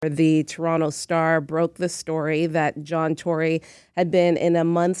The Toronto Star broke the story that John Tory had been in a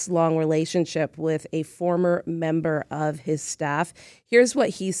months-long relationship with a former member of his staff. Here's what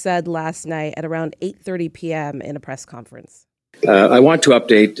he said last night at around 8:30 p.m. in a press conference. I want to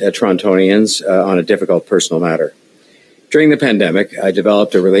update Torontonians on a difficult personal matter. During the pandemic, I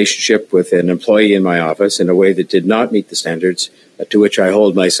developed a relationship with an employee in my office in a way that did not meet the standards to which I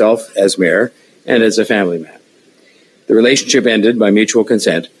hold myself as mayor and as a family man. The relationship ended by mutual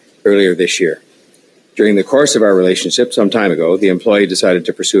consent earlier this year. During the course of our relationship some time ago, the employee decided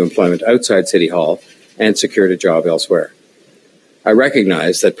to pursue employment outside City Hall and secured a job elsewhere. I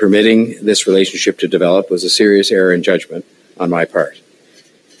recognize that permitting this relationship to develop was a serious error in judgment on my part.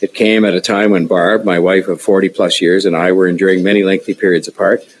 It came at a time when Barb, my wife of 40-plus years, and I were enduring many lengthy periods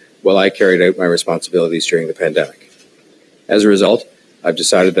apart while I carried out my responsibilities during the pandemic. As a result, I've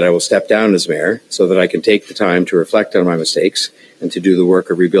decided that I will step down as mayor so that I can take the time to reflect on my mistakes and to do the work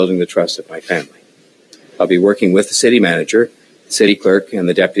of rebuilding the trust of my family. I'll be working with the city manager, the city clerk, and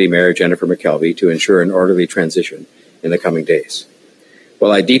the deputy mayor, Jennifer McKelvey, to ensure an orderly transition in the coming days.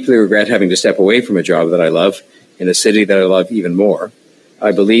 While I deeply regret having to step away from a job that I love in a city that I love even more,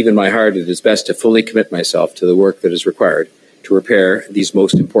 I believe in my heart it is best to fully commit myself to the work that is required to repair these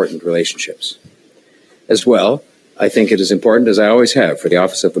most important relationships. As well, I think it is important, as I always have, for the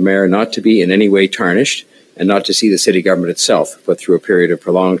office of the mayor not to be in any way tarnished and not to see the city government itself put through a period of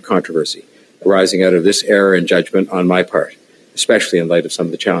prolonged controversy arising out of this error in judgment on my part, especially in light of some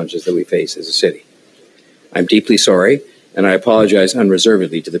of the challenges that we face as a city. I'm deeply sorry, and I apologize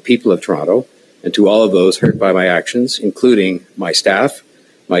unreservedly to the people of Toronto and to all of those hurt by my actions, including my staff,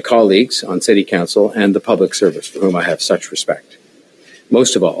 my colleagues on City Council, and the public service for whom I have such respect.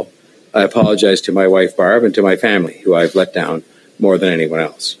 Most of all, I apologize to my wife, Barb, and to my family, who I've let down more than anyone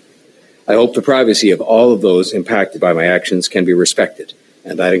else. I hope the privacy of all of those impacted by my actions can be respected,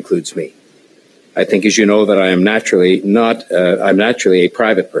 and that includes me. I think, as you know, that I'm naturally a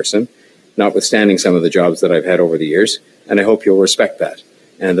private person, notwithstanding some of the jobs that I've had over the years, and I hope you'll respect that,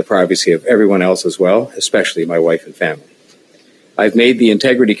 and the privacy of everyone else as well, especially my wife and family. I've made the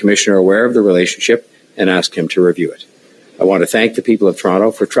Integrity Commissioner aware of the relationship and asked him to review it. I want to thank the people of Toronto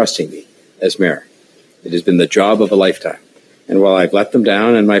for trusting me as mayor. It has been the job of a lifetime. And while I've let them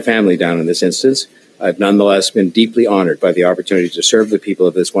down and my family down in this instance, I've nonetheless been deeply honored by the opportunity to serve the people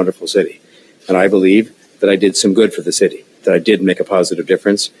of this wonderful city. And I believe that I did some good for the city, that I did make a positive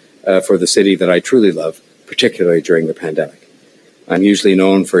difference for the city that I truly love, particularly during the pandemic. I'm usually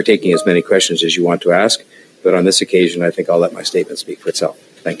known for taking as many questions as you want to ask, but on this occasion, I think I'll let my statement speak for itself.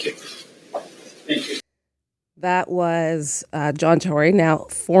 Thank you. Thank you. That was John Tory, now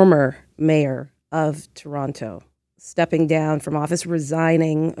former mayor of Toronto, stepping down from office,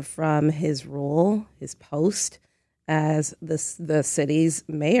 resigning from his role, his post as the city's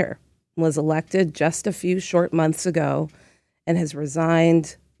mayor. Was elected just a few short months ago and has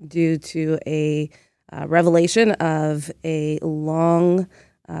resigned due to a revelation of a long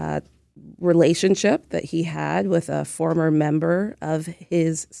relationship that he had with a former member of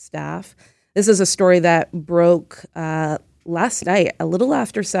his staff. This is a story that broke last night, a little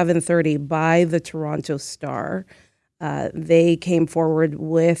after 7:30, by the Toronto Star. They came forward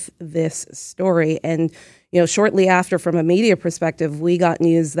with this story. And, shortly after, from a media perspective, we got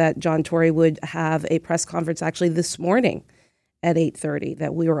news that John Tory would have a press conference actually this morning at 8:30,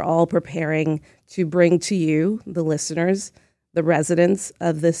 that we were all preparing to bring to you, the listeners, the residents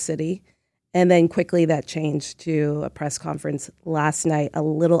of this city. And then quickly that changed to a press conference last night, a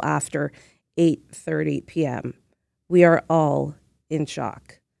little after 8:30 p.m. We are all in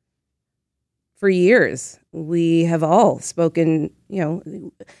shock. For years, we have all spoken,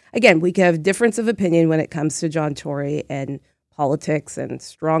 again, we can have difference of opinion when it comes to John Tory and politics and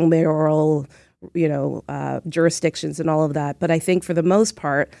strong mayoral, jurisdictions and all of that. But I think for the most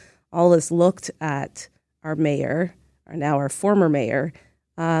part, all of us looked at our mayor, or now our former mayor,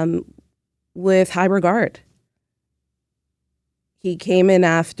 with high regard. He came in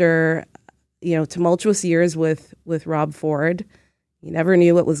after, tumultuous years with Rob Ford. You never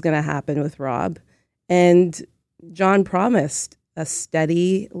knew what was going to happen with Rob. And John promised a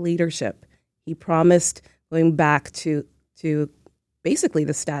steady leadership. He promised going back to basically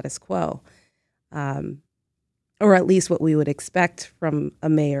the status quo, or at least what we would expect from a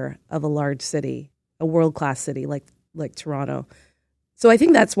mayor of a large city, a world-class city like Toronto. So I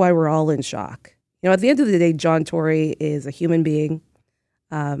think that's why we're all in shock. At the end of the day, John Tory is a human being,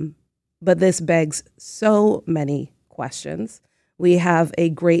 but this begs so many questions. We have a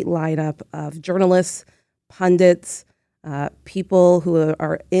great lineup of journalists, pundits, people who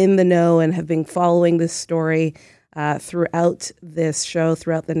are in the know and have been following this story throughout this show,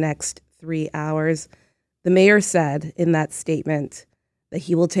 throughout the next 3 hours. The mayor said in that statement that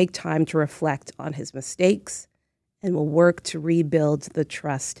he will take time to reflect on his mistakes and will work to rebuild the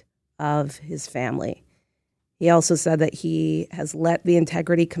trust of his family. He also said that he has let the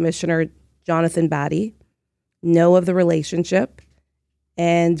Integrity Commissioner, Jonathan Batty, know of the relationship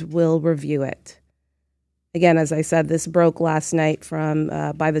and will review it. Again, as I said, this broke last night from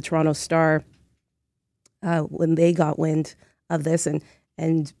by the Toronto Star when they got wind of this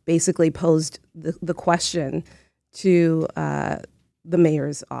and basically posed the question to the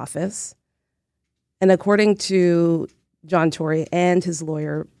mayor's office. And according to John Tory and his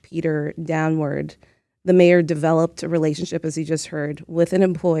lawyer, Peter Downward, the mayor developed a relationship, as you just heard, with an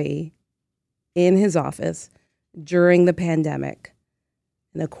employee in his office during the pandemic.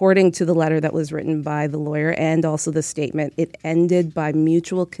 And according to the letter that was written by the lawyer and also the statement, it ended by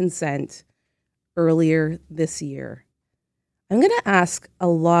mutual consent earlier this year. I'm going to ask a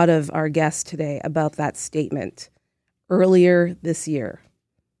lot of our guests today about that statement, earlier this year.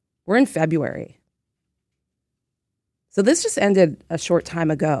 We're in February. So this just ended a short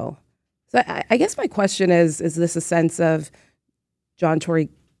time ago. So I guess my question is this a sense of John Tory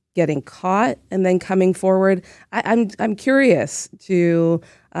getting caught and then coming forward? I'm curious to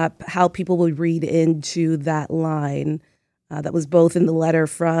how people would read into that line that was both in the letter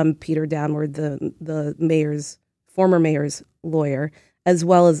from Peter Downward, the former mayor's lawyer, as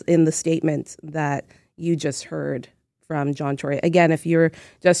well as in the statement that you just heard from John Tory. Again, if you're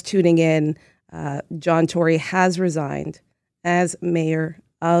just tuning in, John Tory has resigned as mayor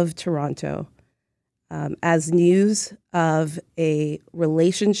of Toronto as news of a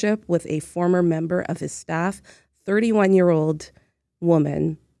relationship with a former member of his staff, 31-year-old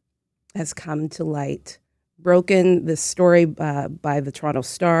woman, has come to light. Broken this story by the Toronto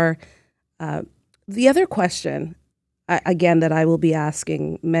Star. The other question, again, that I will be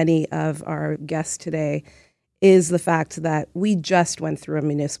asking many of our guests today is the fact that we just went through a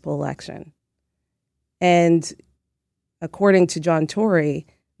municipal election. And according to John Tory,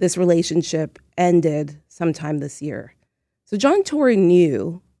 this relationship ended sometime this year. So John Tory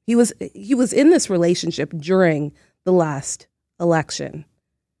knew he was in this relationship during the last election.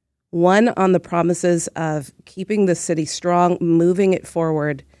 One on the promises of keeping the city strong, moving it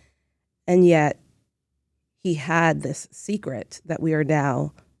forward, and yet he had this secret that we are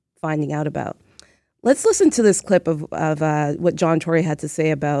now finding out about. Let's listen to this clip of what John Tory had to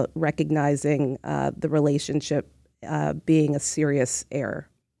say about recognizing the relationship being a serious error.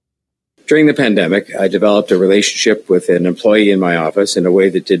 During the pandemic, I developed a relationship with an employee in my office in a way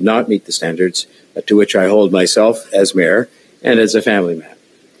that did not meet the standards to which I hold myself as mayor and as a family man.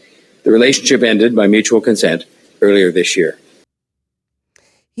 The relationship ended by mutual consent earlier this year.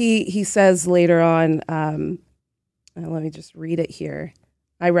 He says later on, let me just read it here.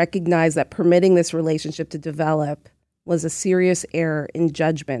 I recognize that permitting this relationship to develop was a serious error in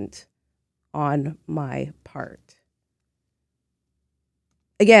judgment on my part.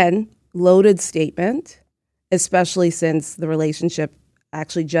 Again, loaded statement, especially since the relationship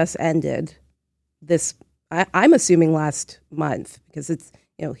actually just ended this, I'm assuming last month, because it's,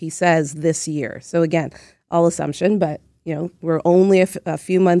 he says this year. So again, all assumption, but, we're only a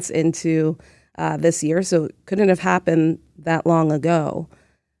few months into this year, so it couldn't have happened that long ago.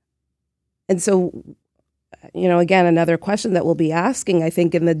 And so, again, another question that we'll be asking, I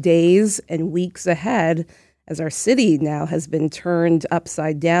think, in the days and weeks ahead, as our city now has been turned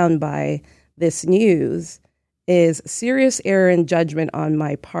upside down by this news, is serious error in judgment on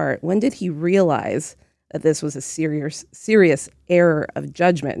my part. When did he realize that this was a serious error of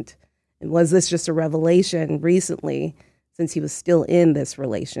judgment? And was this just a revelation recently since he was still in this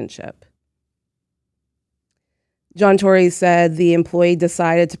relationship? John Tory said the employee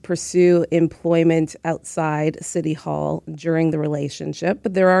decided to pursue employment outside City Hall during the relationship,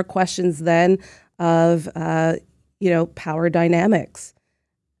 but there are questions then of, power dynamics.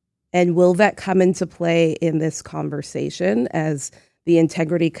 And will that come into play in this conversation as the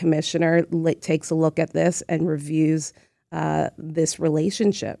Integrity Commissioner takes a look at this and reviews this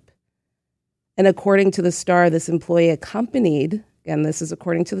relationship? And according to the Star, this employee accompanied, again, this is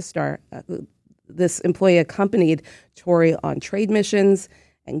according to the Star, this employee accompanied Tory on trade missions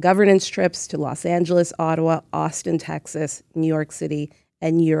and governance trips to Los Angeles, Ottawa, Austin, Texas, New York City,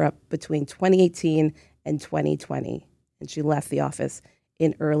 and Europe between 2018 and 2020. And she left the office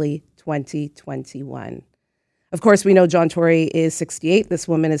in early 2021. Of course, we know John Tory is 68. This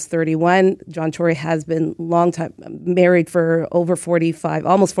woman is 31. John Tory has been married for over 45,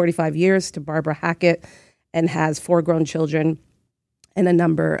 almost 45 years to Barbara Hackett, and has 4 grown children and a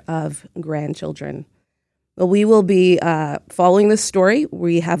number of grandchildren. Well, we will be following this story.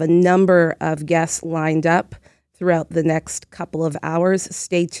 We have a number of guests lined up throughout the next couple of hours.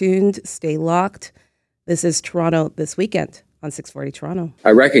 Stay tuned, stay locked. This is Toronto This Weekend on 640 Toronto. I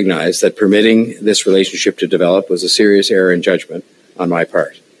recognize that permitting this relationship to develop was a serious error in judgment on my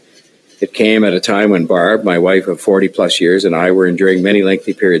part. It came at a time when Barb, my wife of 40 plus years, and I were enduring many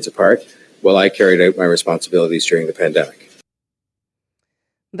lengthy periods apart while I carried out my responsibilities during the pandemic.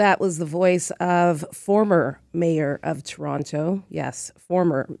 That was the voice of former mayor of Toronto. Yes,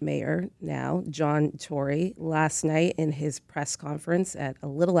 former mayor now, John Tory, last night in his press conference at a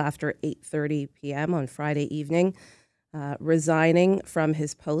little after 8:30 p.m. on Friday evening, resigning from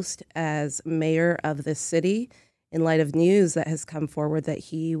his post as mayor of the city in light of news that has come forward that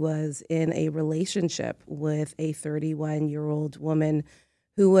he was in a relationship with a 31-year-old woman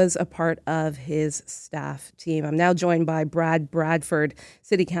who was a part of his staff team. I'm now joined by Brad Bradford,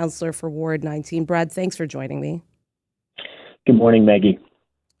 City Councilor for Ward 19. Brad, thanks for joining me. Good morning, Maggie.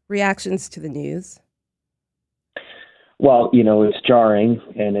 Reactions to the news? Well, it's jarring,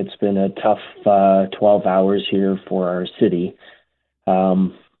 and it's been a tough 12 hours here for our city.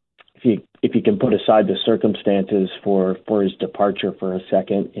 If you can put aside the circumstances for his departure for a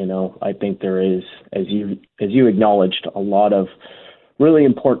second, I think there is, as you acknowledged, a lot of really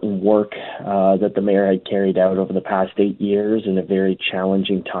important work that the mayor had carried out over the past 8 years in a very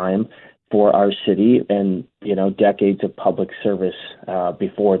challenging time for our city, and decades of public service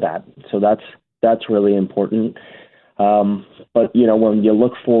before that. So that's really important. But when you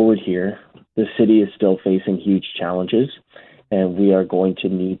look forward here, the city is still facing huge challenges, and we are going to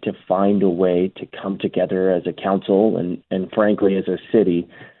need to find a way to come together as a council and frankly as a city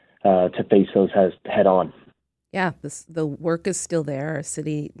to face those head on. Yeah, the work is still there. Our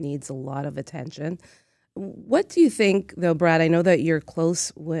city needs a lot of attention. What do you think, though, Brad? I know that you're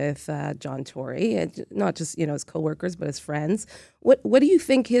close with John Tory, and not just his coworkers, but his friends. What do you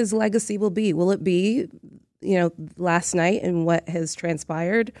think his legacy will be? Will it be last night and what has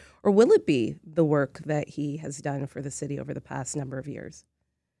transpired, or will it be the work that he has done for the city over the past number of years?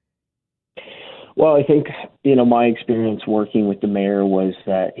 Well, I think my experience working with the mayor was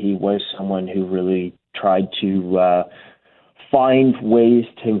that he was someone who really tried to find ways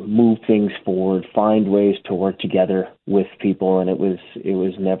to move things forward, find ways to work together with people, and it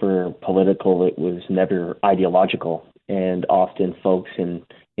was never political, it was never ideological. And often folks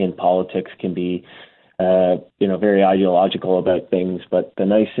in politics can be very ideological about things, but the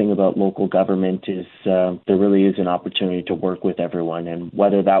nice thing about local government is there really is an opportunity to work with everyone. And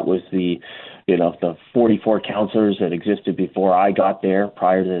whether that was the 44 councilors that existed before I got there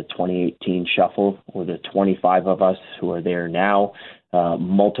prior to the 2018 shuffle, or the 25 of us who are there now,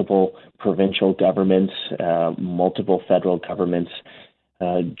 multiple provincial governments, multiple federal governments,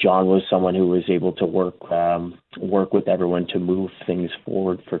 John was someone who was able to work with everyone to move things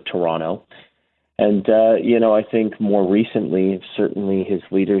forward for Toronto. And, I think more recently, certainly his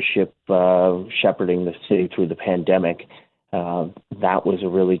leadership shepherding the city through the pandemic, that was a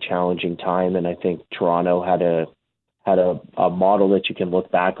really challenging time. And I think Toronto had a model that you can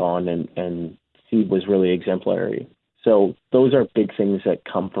look back on and see was really exemplary. So those are big things that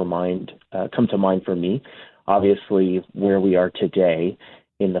come to mind for me. Obviously, where we are today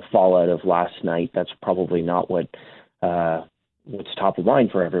in the fallout of last night, that's probably not what's top of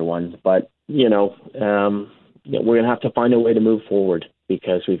mind for everyone. But we're going to have to find a way to move forward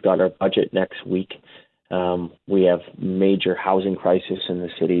because we've got our budget next week. We have major housing crisis in the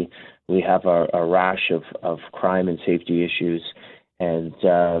city. We have a rash of crime and safety issues. And,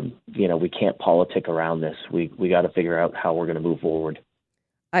 we can't politic around this. We got to figure out how we're going to move forward.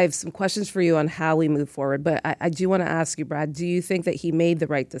 I have some questions for you on how we move forward, but I do want to ask you, Brad, do you think that he made the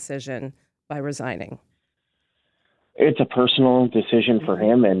right decision by resigning? It's a personal decision for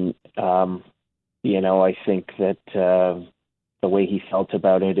him, and I think that the way he felt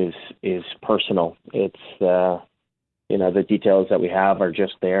about it is personal. It's the details that we have are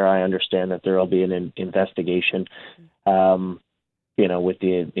just there. I understand that there will be an investigation, with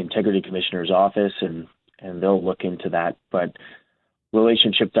the Integrity Commissioner's office, and they'll look into that. But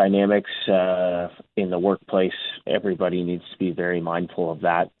relationship dynamics in the workplace, everybody needs to be very mindful of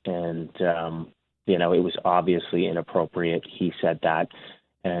that, and it was obviously inappropriate. He said that.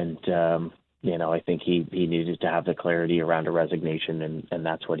 And, I think he needed to have the clarity around a resignation, and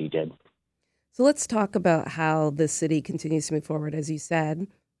that's what he did. So let's talk about how the city continues to move forward. As you said,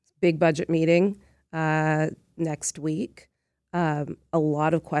 big budget meeting next week. A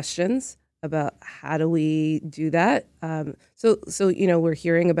lot of questions about how do we do that. So we're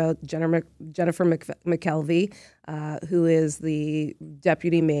hearing about Jennifer McKelvey, who is the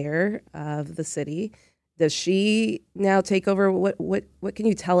deputy mayor of the city, Does she now take over? What can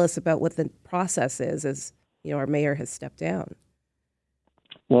you tell us about what the process is as our mayor has stepped down?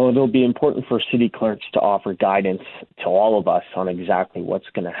 Well, it'll be important for city clerks to offer guidance to all of us on exactly what's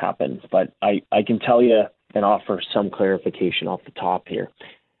going to happen. But I can tell you and offer some clarification off the top here.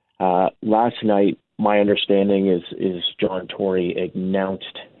 Last night, my understanding is John Tory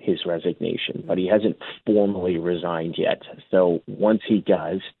announced his resignation, but he hasn't formally resigned yet. So once he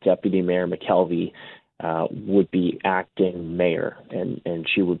does, Deputy Mayor McKelvey would be acting mayor, and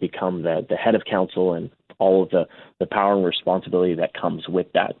she would become the head of council and all of the power and responsibility that comes with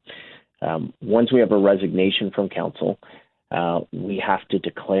that. Once we have a resignation from council, we have to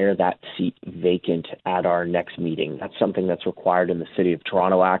declare that seat vacant at our next meeting. That's something that's required in the City of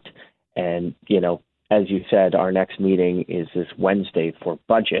Toronto Act. And, as you said, our next meeting is this Wednesday for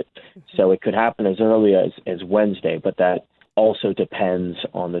budget. So it could happen as early as Wednesday, but that also depends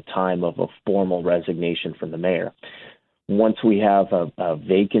on the time of a formal resignation from the mayor. Once we have a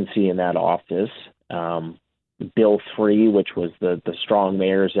vacancy in that office, Bill 3, which was the Strong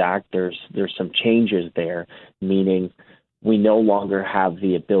Mayors Act, there's some changes there, meaning we no longer have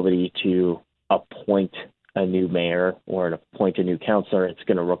the ability to appoint a new mayor or appoint a new councillor. It's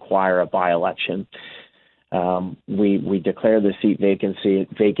going to require a by-election. We declare the seat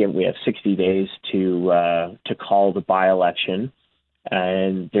vacant. We have 60 days to call the by-election,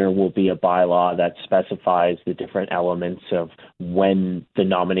 and there will be a bylaw that specifies the different elements of when the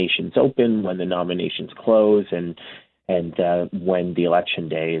nominations open, when the nominations close, and when the election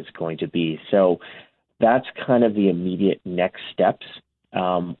day is going to be. So that's kind of the immediate next steps.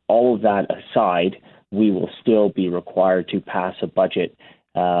 All of that aside, we will still be required to pass a budget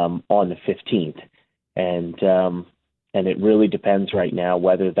on the 15th. And it really depends right now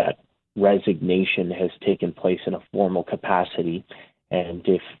whether that resignation has taken place in a formal capacity. And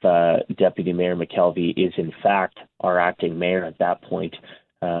if Deputy Mayor McKelvey is in fact our acting mayor at that point,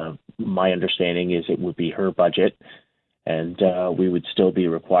 my understanding is it would be her budget, and we would still be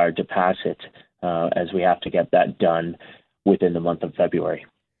required to pass it as we have to get that done within the month of February.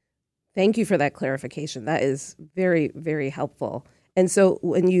 Thank you for that clarification. That is very, very helpful. And so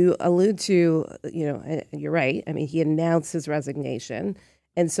when you allude to, you're right. I mean, he announced his resignation.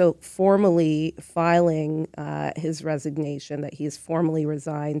 And so formally filing his resignation, that he's formally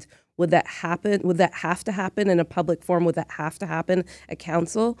resigned, would that happen? Would that have to happen in a public forum? Would that have to happen at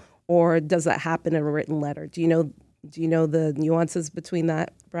council? Or does that happen in a written letter? Do you know the nuances between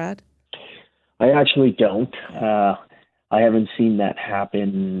that, Brad? I actually don't. I haven't seen that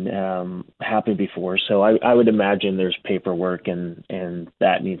happen before. So I would imagine there's paperwork and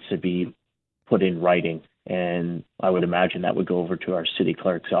that needs to be put in writing. And I would imagine that would go over to our city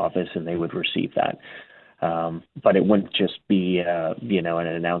clerk's office and they would receive that. But it wouldn't just be, an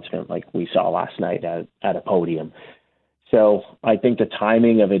announcement like we saw last night at a podium. So I think the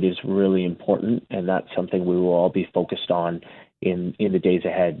timing of it is really important, and that's something we will all be focused on in the days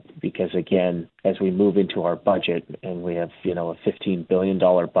ahead, because again, as we move into our budget and we have, a $15 billion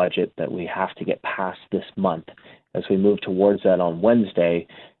budget that we have to get passed this month, as we move towards that on Wednesday,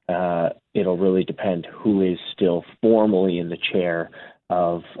 it'll really depend who is still formally in the chair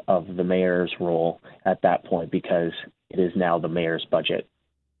of the mayor's role at that point, because it is now the mayor's budget.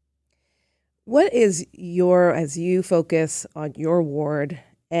 What is as you focus on your ward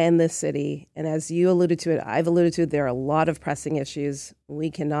and the city, and as you alluded to it, I've alluded to it, there are a lot of pressing issues.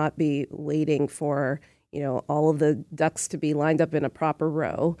 We cannot be waiting for, all of the ducks to be lined up in a proper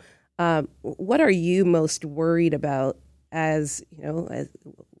row. What are you most worried about as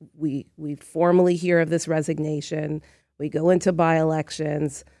we formally hear of this resignation, we go into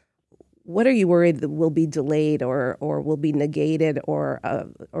by-elections? What are you worried that will be delayed or will be negated or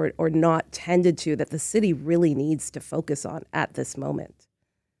not tended to, that the city really needs to focus on at this moment?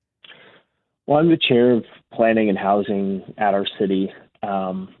 Well, I'm the chair of planning and housing at our city.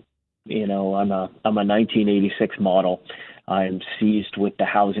 I'm a 1986 model. I'm seized with the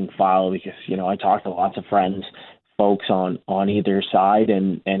housing file because, I talk to lots of friends, folks on either side,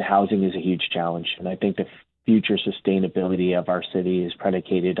 and housing is a huge challenge. And I think the future sustainability of our city is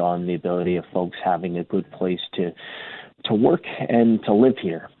predicated on the ability of folks having a good place to work and to live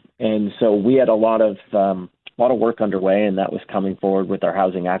here. And so we had a lot of work underway, and that was coming forward with our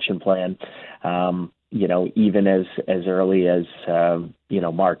housing action plan, even as early as,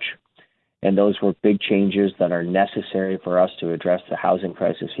 March. And those were big changes that are necessary for us to address the housing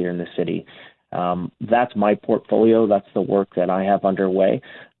crisis here in the city. That's my portfolio. That's the work that I have underway.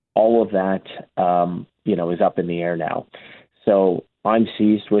 All of that, is up in the air now. So I'm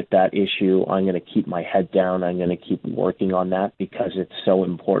seized with that issue. I'm going to keep my head down. I'm going to keep working on that because it's so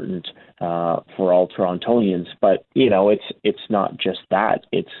important for all Torontonians. But, it's not just that.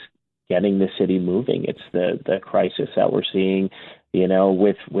 It's getting the city moving. It's the crisis that we're seeing,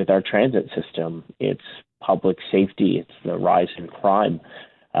 with our transit system. It's public safety. It's the rise in crime.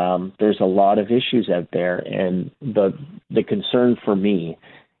 There's a lot of issues out there. And the concern for me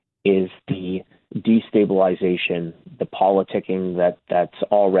is the destabilization, the politicking that's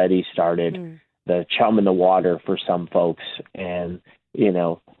already started, the chum in the water for some folks, and,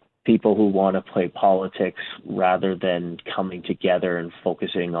 people who want to play politics rather than coming together and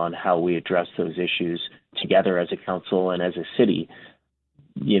focusing on how we address those issues together as a council and as a city.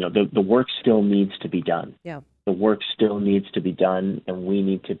 The work still needs to be done. Yeah. The work still needs to be done, and we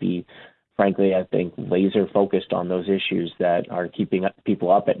need to be, frankly, I think, laser focused on those issues that are keeping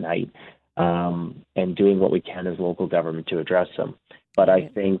people up at night, and doing what we can as local government to address them. But I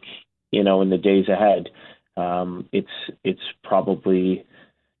think, in the days ahead, it's probably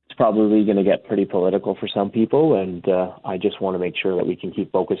going to get pretty political for some people, and I just want to make sure that we can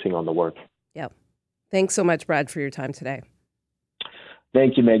keep focusing on the work. Yeah. Thanks so much, Brad, for your time today.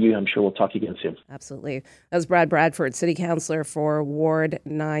 Thank you, Maggie. I'm sure we'll talk again soon. Absolutely. That was Brad Bradford, City Councilor for Ward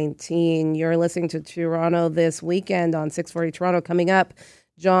 19. You're listening to Toronto This Weekend on 640 Toronto. Coming up,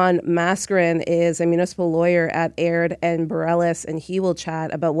 John Mascarin is a municipal lawyer at Aird Berlis, and he will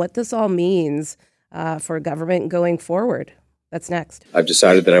chat about what this all means for government going forward. That's next. I've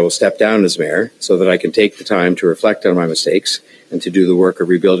decided that I will step down as mayor so that I can take the time to reflect on my mistakes and to do the work of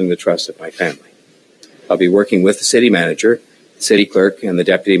rebuilding the trust of my family. I'll be working with the city manager, the city clerk, and the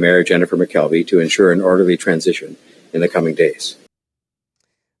deputy mayor, Jennifer McKelvey, to ensure an orderly transition in the coming days.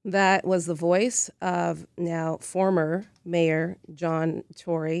 That was the voice of now former Mayor John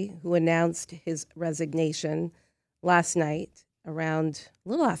Tory, who announced his resignation last night around a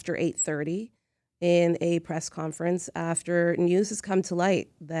little after 8:30 in a press conference after news has come to light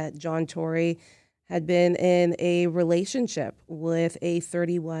that John Tory had been in a relationship with a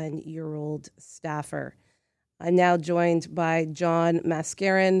 31-year-old staffer. I'm now joined by John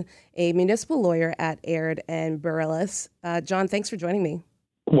Mascarin, a municipal lawyer at Aird Berlis. John, thanks for joining me.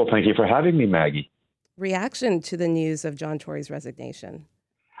 Well, thank you for having me, Maggie. Reaction to the news of John Tory's resignation?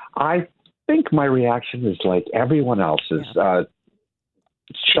 I think my reaction is like everyone else's. Yeah.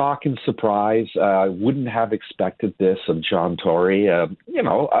 Shock and surprise. Wouldn't have expected this of John Tory. A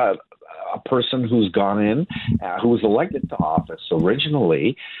person who's gone in, who was elected to office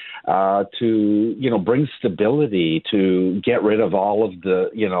originally to bring stability, to get rid of all of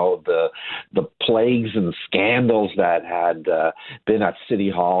the plagues and scandals that had been at City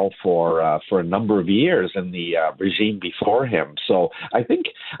Hall for a number of years in the regime before him. So I think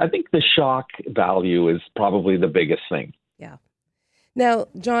the shock value is probably the biggest thing. Yeah. Now,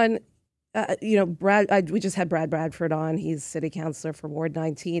 John, Brad. We just had Brad Bradford on. He's city councilor for Ward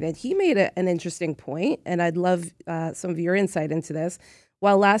 19, and he made an interesting point, and I'd love some of your insight into this.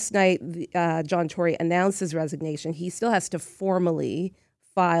 While last night John Tory announced his resignation, he still has to formally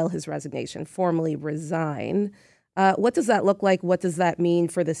file his resignation, formally resign. What does that look like? What does that mean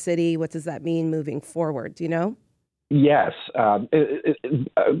for the city? What does that mean moving forward? Do you know? Yes,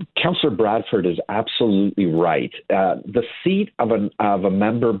 Councillor Bradford is absolutely right. The seat of a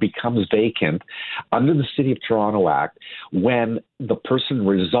member becomes vacant under the City of Toronto Act when the person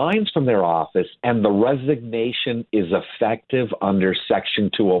resigns from their office and the resignation is effective under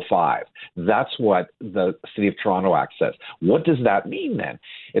Section 205. That's what the City of Toronto Act says. What does that mean then?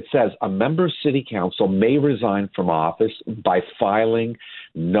 It says a member of City Council may resign from office by filing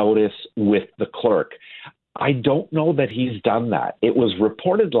notice with the clerk. I don't know that he's done that. It was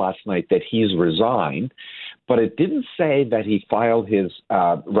reported last night that he's resigned, but it didn't say that he filed his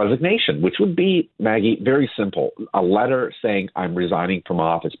resignation, which would be, Maggie, very simple, a letter saying I'm resigning from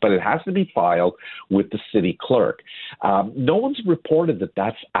office, but it has to be filed with the city clerk. No one's reported that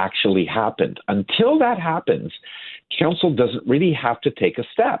that's actually happened. Until that happens, council doesn't really have to take a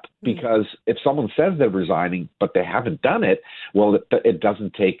step, because if someone says they're resigning, but they haven't done it, well, it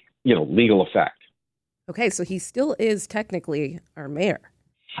doesn't take, legal effect. Okay, so he still is technically our mayor.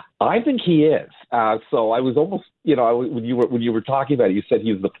 I think he is. So I was almost, when you were talking about it, you said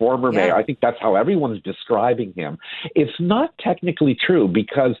he's the former mayor. I think that's how everyone's describing him. It's not technically true,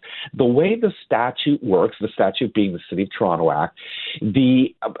 because the way the statute works, the statute being the City of Toronto Act,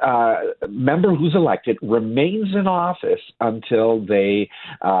 the member who's elected remains in office until they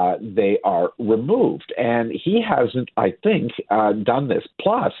are removed, and he hasn't, I think, done this.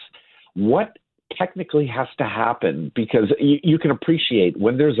 Plus, what technically has to happen, because you can appreciate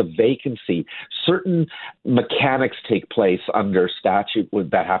when there's a vacancy, certain mechanics take place under statute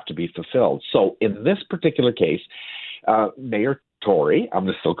that have to be fulfilled. So in this particular case, Mayor Tory, I'm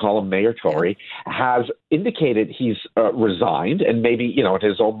going to still call him Mayor Tory, has indicated he's resigned, and maybe, in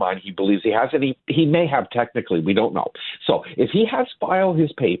his own mind, he believes he has, and he may have technically, we don't know. So if he has filed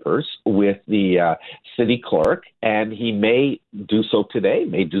his papers with the city clerk, and he may do so today,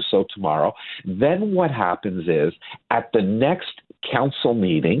 may do so tomorrow, then what happens is at the next council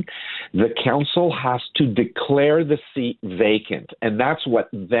meeting, the council has to declare the seat vacant, and that's what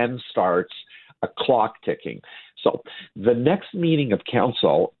then starts a clock ticking. So the next meeting of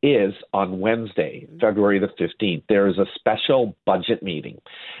council is on Wednesday, February the 15th. There is a special budget meeting.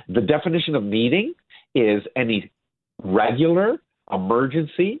 The definition of meeting is any regular,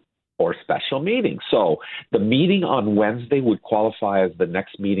 emergency, or special meeting. So the meeting on Wednesday would qualify as the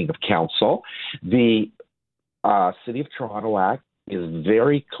next meeting of council. The City of Toronto Act is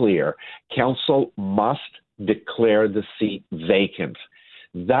very clear. Council must declare the seat vacant.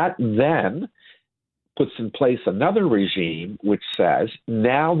 That then puts in place another regime which says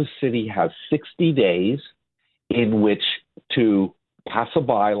now the city has 60 days in which to pass a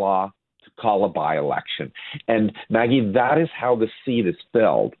bylaw, to call a by-election. And Maggie, that is how the seat is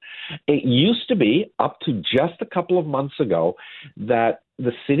filled. It used to be, up to just a couple of months ago, that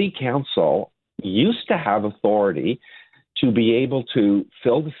the city council used to have authority to be able to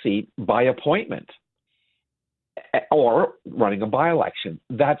fill the seat by appointment or running a by-election.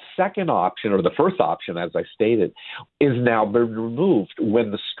 That second option, or the first option, as I stated, is now been removed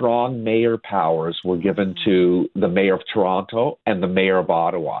when the strong mayor powers were given to the mayor of Toronto and the mayor of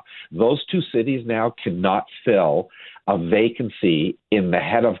Ottawa. Those two cities now cannot fill a vacancy in the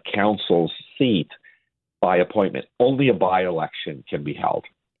head of council's seat by appointment. Only a by-election can be held.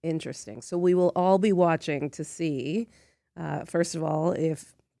 Interesting. So we will all be watching to see, first of all,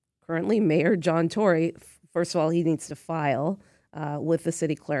 if currently Mayor John Tory, first of all, he needs to file with the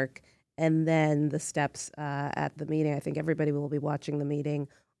city clerk, and then the steps at the meeting. I think everybody will be watching the meeting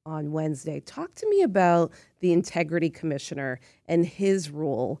on Wednesday. Talk to me about the Integrity Commissioner and his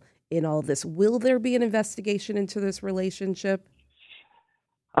role in all this. Will there be an investigation into this relationship?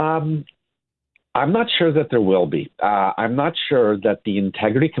 I'm not sure that there will be. I'm not sure that the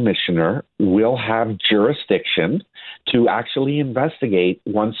Integrity Commissioner will have jurisdiction to actually investigate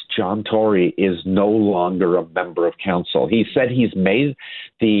once John Tory is no longer a member of council. He said he's made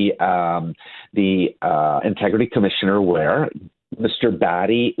the Integrity Commissioner aware. Mr.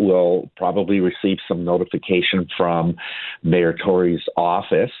 Batty will probably receive some notification from Mayor Tory's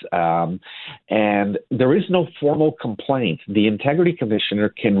office. And there is no formal complaint. The Integrity Commissioner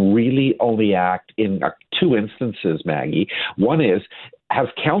can really only act in two instances, Maggie. One is, has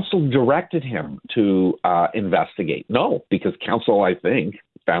council directed him to investigate? No, because council, I think,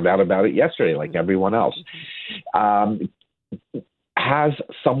 found out about it yesterday, like everyone else. Has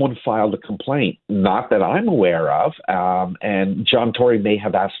someone filed a complaint? Not that I'm aware of. And John Tory may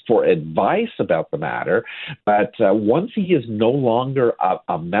have asked for advice about the matter. But once he is no longer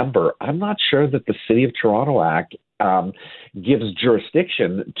a member, I'm not sure that the City of Toronto Act gives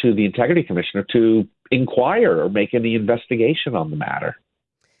jurisdiction to the Integrity Commissioner to inquire or make any investigation on the matter.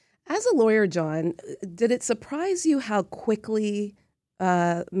 As a lawyer, John, did it surprise you how quickly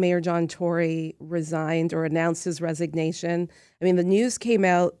Mayor John Tory resigned or announced his resignation? I mean, the news came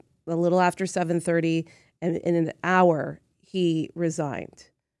out a little after 7:30, and in an hour, he resigned.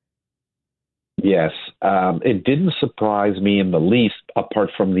 Yes, it didn't surprise me in the least, apart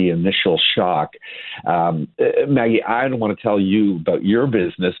from the initial shock. Maggie, I don't want to tell you about your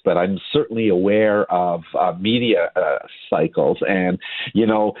business, but I'm certainly aware of media cycles. And,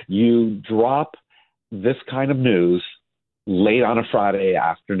 you drop this kind of news late on a Friday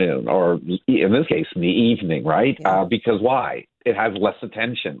afternoon, or in this case, in the evening, right? Yeah. Because why? It has less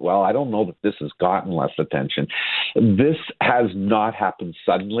attention. Well, I don't know that this has gotten less attention. This has not happened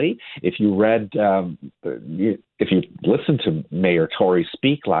suddenly. If you read, if you listened to Mayor Tory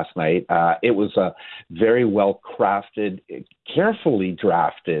speak last night, it was a very well crafted, carefully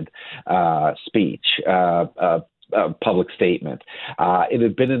drafted speech. Public statement. It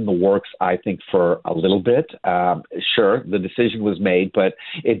had been in the works, I think, for a little bit. Sure, the decision was made, but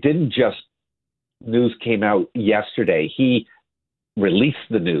it didn't just, news came out yesterday. He released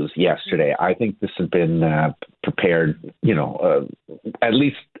the news yesterday. I think this had been prepared, at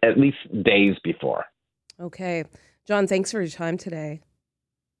least days before. Okay. John, thanks for your time today.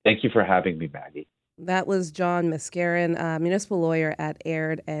 Thank you for having me, Maggie. That was John Mascarin, municipal lawyer at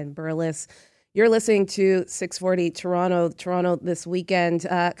Aird Berlis. You're listening to 640 Toronto this weekend.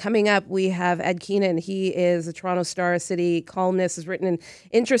 Coming up, we have Ed Kennan. He is a Toronto Star City columnist, has written an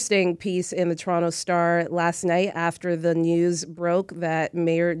interesting piece in the Toronto Star last night after the news broke that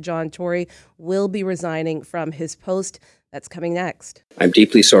Mayor John Tory will be resigning from his post. That's coming next. I'm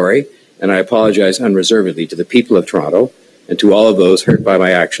deeply sorry, and I apologize unreservedly to the people of Toronto and to all of those hurt by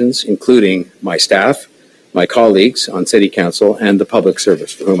my actions, including my staff, my colleagues on City Council, and the public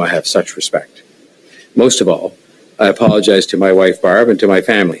service for whom I have such respect. Most of all, I apologize to my wife, Barb, and to my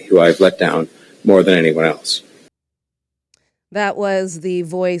family, who I've let down more than anyone else. That was the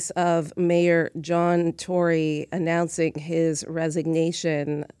voice of Mayor John Tory announcing his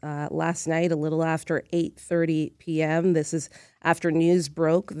resignation last night, a little after 8:30 p.m. This is after news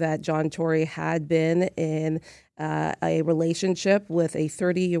broke that John Tory had been in a relationship with a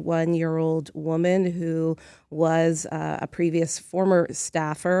 31-year-old woman who was a previous former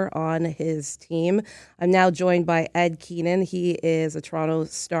staffer on his team. I'm now joined by Ed Kennan. He is a Toronto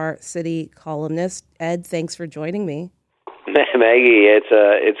Star City columnist. Ed, thanks for joining me. Maggie,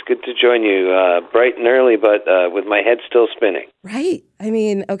 it's good to join you bright and early, but with my head still spinning. Right. I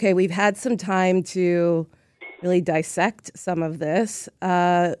mean, okay, we've had some time to really dissect some of this.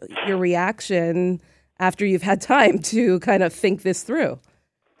 Your reaction after you've had time to kind of think this through?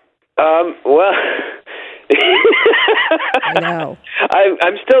 Well, I know.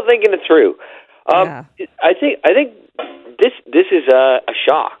 I'm still thinking it through. Yeah. I think this is a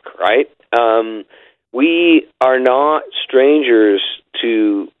shock, right? We are not strangers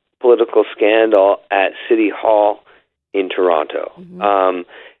to political scandal at City Hall in Toronto. Mm-hmm.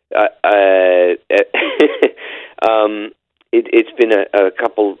 It's been a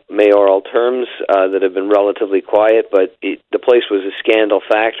couple mayoral terms that have been relatively quiet, but the place was a scandal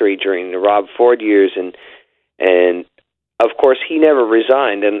factory during the Rob Ford years, and of course he never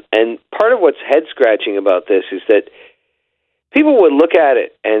resigned. And part of what's head scratching about this is that people would look at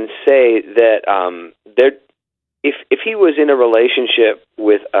it and say that if he was in a relationship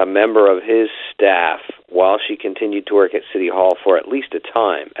with a member of his staff while she continued to work at City Hall for at least a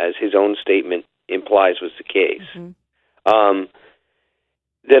time, as his own statement implies was the case, mm-hmm.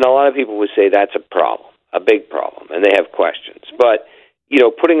 Then a lot of people would say that's a problem, a big problem, and they have questions. But,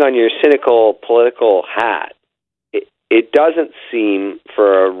 putting on your cynical political hat, it doesn't seem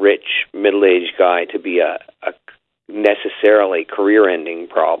for a rich, middle-aged guy to be a necessarily career-ending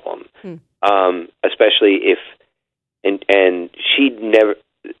problem, especially if, and she'd never,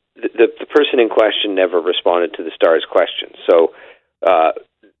 the person in question never responded to the Star's questions. So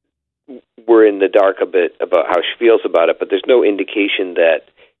we're in the dark a bit about how she feels about it, but there's no indication that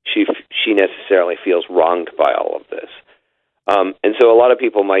she necessarily feels wronged by all of this. And so a lot of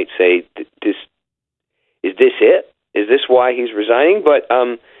people might say, is this it? Is this why he's resigning? But,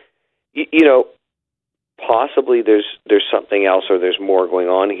 possibly there's something else, or there's more going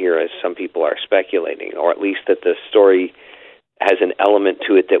on here, as some people are speculating, or at least that the story has an element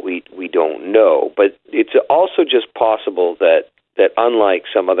to it that we don't know. But it's also just possible that unlike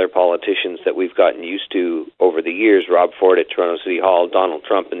some other politicians that we've gotten used to over the years, Rob Ford at Toronto City Hall, Donald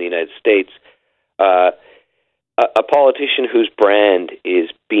Trump in the United States, a politician whose brand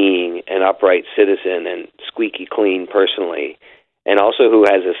is being an upright citizen and squeaky clean personally, and also who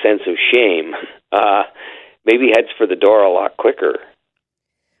has a sense of shame, maybe heads for the door a lot quicker.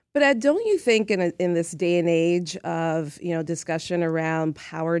 But Ed, don't you think in this day and age of discussion around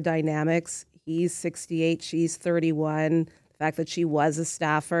power dynamics, he's 68, she's 31, the fact that she was a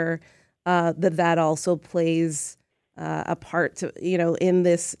staffer, that also plays a part to, in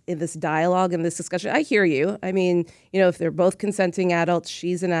this dialogue and this discussion? I hear you. I mean, if they're both consenting adults,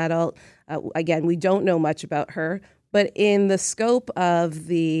 she's an adult. Again, we don't know much about her. But in the scope of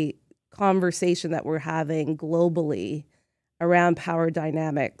the conversation that we're having globally around power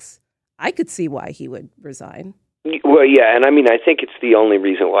dynamics, I could see why he would resign. Well, yeah, and I mean, I think it's the only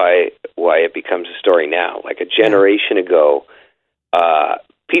reason why it becomes a story now. Like a generation ago,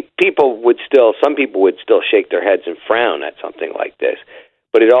 some people would still shake their heads and frown at something like this.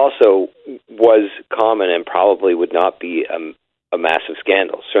 But it also was common and probably would not be a massive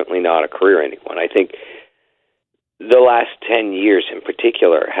scandal, certainly not a career-ending one. I think the last 10 years in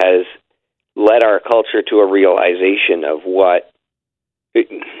particular has led our culture to a realization of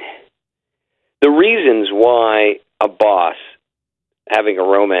the reasons why a boss having a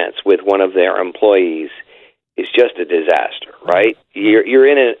romance with one of their employees is just a disaster, right? You're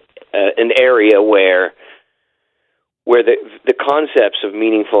in an area where the concepts of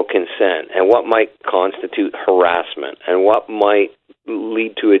meaningful consent and what might constitute harassment and what might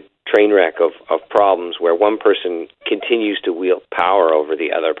lead to a train wreck of problems where one person continues to wield power over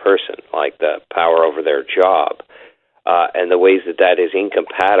the other person, like the power over their job, and the ways that is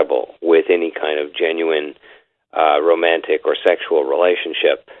incompatible with any kind of genuine romantic or sexual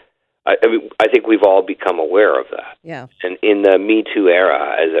relationship. I think we've all become aware of that. Yeah. And in the Me Too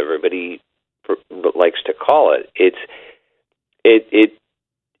era, as everybody likes to call it,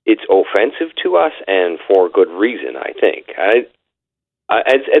 it's offensive to us, and for good reason, I think. And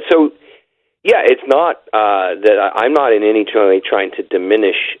so, yeah, it's not that I'm not in any way trying to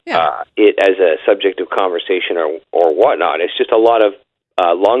diminish it as a subject of conversation or whatnot. It's just a lot of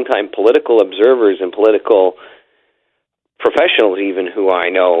longtime political observers and political professionals, even who I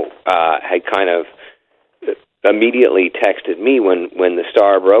know, had kind of immediately texted me when the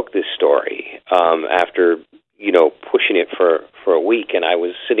Star broke this story after pushing it for a week, and I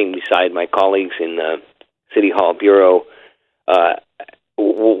was sitting beside my colleagues in the City Hall bureau,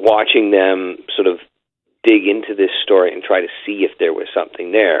 watching them sort of dig into this story and try to see if there was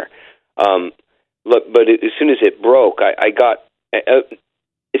something there. But as soon as it broke, as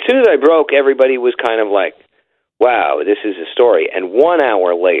soon as I broke, everybody was kind of like, wow, this is a story. And 1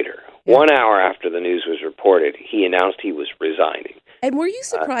 hour later, 1 hour after the news was reported, he announced he was resigning. And were you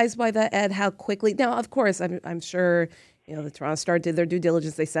surprised by that, Ed, how quickly? Now, of course, I'm sure, the Toronto Star did their due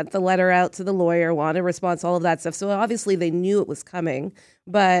diligence. They sent the letter out to the lawyer, wanted a response, all of that stuff. So obviously they knew it was coming.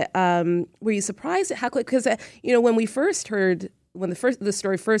 But were you surprised at how quick? Because, when we first heard, when the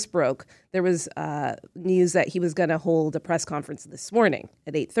story first broke, there was news that he was going to hold a press conference this morning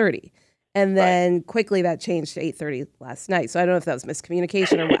at 8:30. And then quickly that changed to 8:30 last night. So I don't know if that was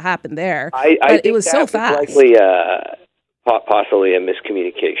miscommunication or what happened there. I think it was that so was fast. Likely, possibly a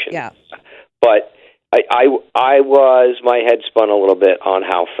miscommunication. Yeah. But my head spun a little bit on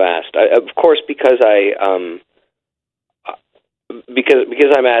how fast. Of course, because I'm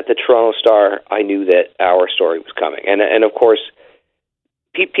at the Toronto Star, I knew that our story was coming, and of course,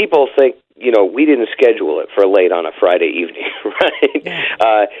 people think we didn't schedule it for late on a Friday evening, right?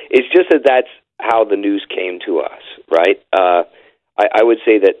 Yeah. It's just that's how the news came to us, right? I would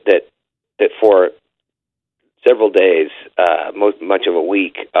say that for several days, much of a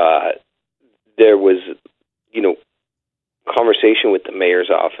week, there was, conversation with the mayor's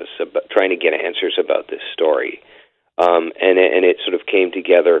office about trying to get answers about this story, and it sort of came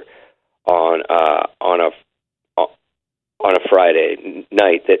together on a Friday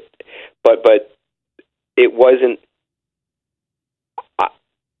night. But it wasn't.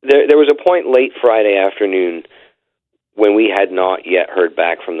 There was a point late Friday afternoon when we had not yet heard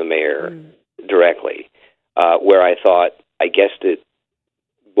back from the mayor directly, where I thought, I guess that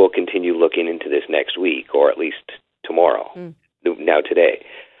we'll continue looking into this next week, or at least tomorrow, now today.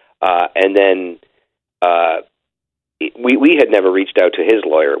 And then we had never reached out to his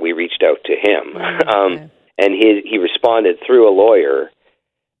lawyer. We reached out to him. And he responded through a lawyer,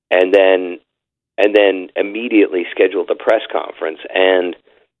 and then immediately scheduled a press conference. And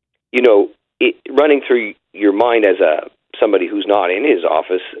running through your mind as somebody who's not in his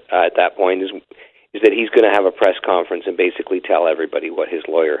office at that point is that he's going to have a press conference and basically tell everybody what his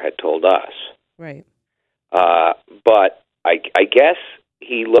lawyer had told us. Right. But I guess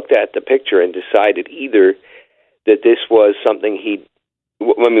he looked at the picture and decided either that this was something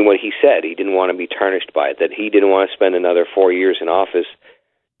what he said, he didn't want to be tarnished by it, that he didn't want to spend another 4 years in office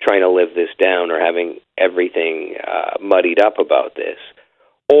trying to live this down or having everything muddied up about this,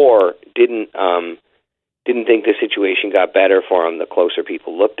 or didn't think the situation got better for him the closer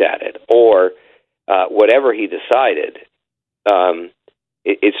people looked at it, or whatever he decided.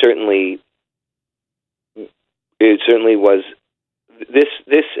 It certainly was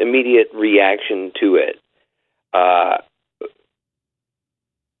this immediate reaction to it.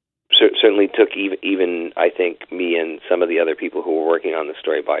 Certainly took even I think me and some of the other people who were working on the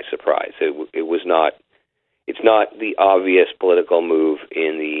story by surprise. It's not the obvious political move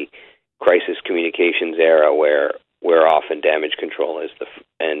in the crisis communications era where often damage control is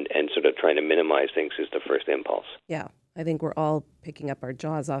and sort of trying to minimize things is the first impulse. Yeah, I think we're all picking up our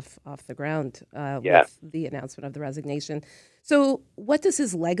jaws off the ground with the announcement of the resignation. So what does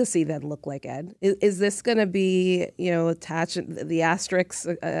his legacy then look like, Ed? Is this going to be, attached the asterisks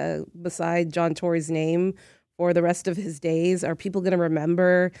beside John Tory's name for the rest of his days? Are people going to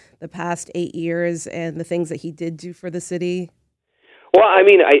remember the past 8 years and the things that he did do for the city? Well, I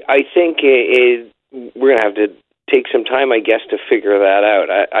mean, I think we're going to have to take some time, I guess, to figure that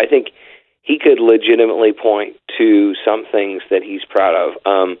out. I think he could legitimately point to some things that he's proud of.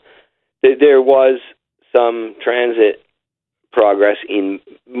 There was some transit progress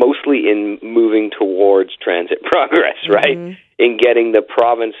mostly in moving towards transit progress, right? Mm-hmm. In getting the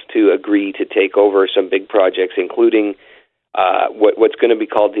province to agree to take over some big projects, including what's going to be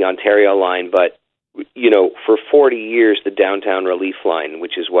called the Ontario line. But, for 40 years, the Downtown Relief Line,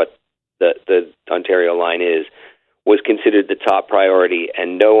 which is what the Ontario line is, was considered the top priority,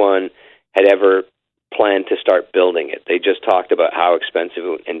 and no one had ever planned to start building it. They just talked about how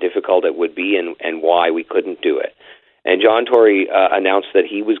expensive and difficult it would be and why we couldn't do it. And John Tory announced that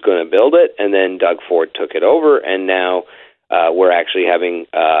he was going to build it, and then Doug Ford took it over, and now we're actually having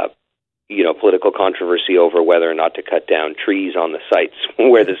political controversy over whether or not to cut down trees on the sites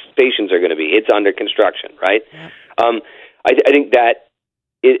where the stations are going to be. It's under construction, right? Yeah. I think that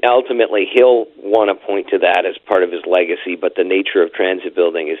ultimately he'll want to point to that as part of his legacy, but the nature of transit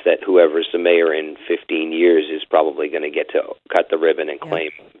building is that whoever's the mayor in 15 years is probably going to get to cut the ribbon and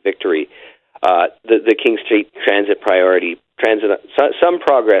claim victory. The King Street transit some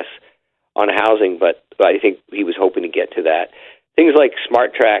progress on housing, but I think he was hoping to get to that. Things like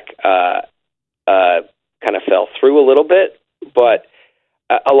Smart Track kind of fell through a little bit, but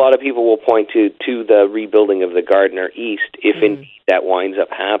a lot of people will point to the rebuilding of the Gardiner East, if indeed that winds up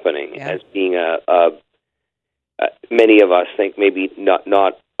happening, as being many of us think maybe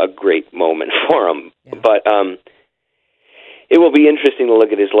not a great moment for him. Yeah. But it will be interesting to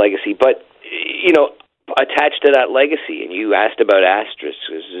look at his legacy. But, attached to that legacy, and you asked about asterisks,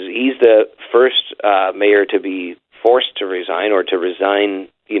 he's the first mayor to be forced to resign or to resign,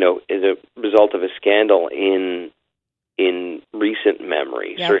 as a result of a scandal in recent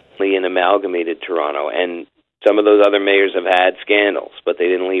memory, certainly in Amalgamated Toronto. And some of those other mayors have had scandals, but they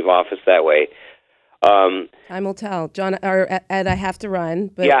didn't leave office that way. Time will tell. John, or Ed, I have to run,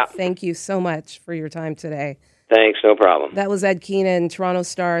 but thank you so much for your time today. Thanks, no problem. That was Ed Kennan, Toronto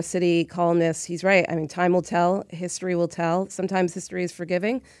Star City columnist. He's right. I mean, time will tell. History will tell. Sometimes history is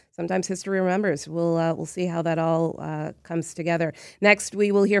forgiving. Sometimes history remembers. We'll see how that all comes together. Next,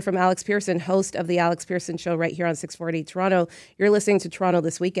 we will hear from Alex Pearson, host of The Alex Pearson Show right here on 640 Toronto. You're listening to Toronto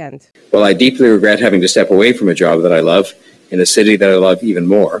This Weekend. Well, I deeply regret having to step away from a job that I love in a city that I love even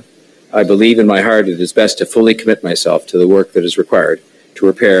more. I believe in my heart it is best to fully commit myself to the work that is required to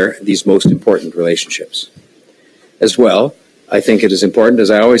repair these most important relationships. As well, I think it is important,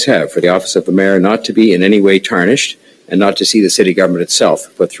 as I always have, for the office of the mayor not to be in any way tarnished and not to see the city government itself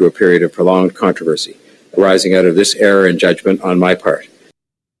put through a period of prolonged controversy arising out of this error in judgment on my part.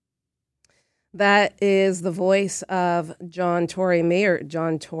 That is the voice of John Tory, Mayor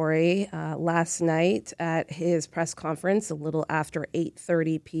John Tory, last night at his press conference a little after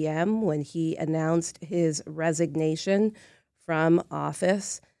 8:30 p.m. when he announced his resignation from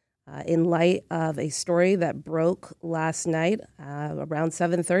office. In light of a story that broke last night around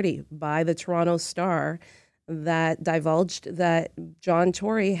 7:30 by the Toronto Star that divulged that John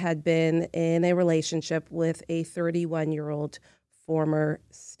Tory had been in a relationship with a 31-year-old former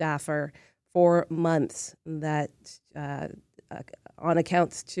staffer for months, that on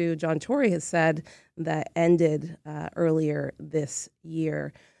accounts to John Tory has said that ended earlier this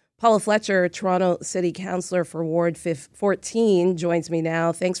year. Paula Fletcher, Toronto City Councilor for Ward 14, joins me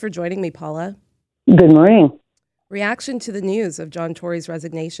now. Thanks for joining me, Paula. Good morning. Reaction to the news of John Tory's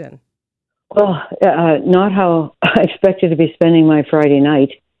resignation? Well, not how I expected to be spending my Friday night,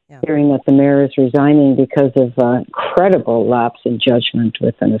 hearing that the mayor is resigning because of incredible lapse in judgment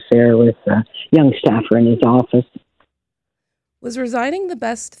with an affair with a young staffer in his office. Was resigning the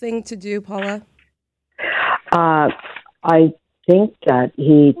best thing to do, Paula? I think that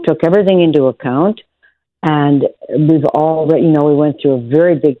he took everything into account, and we've already, we went through a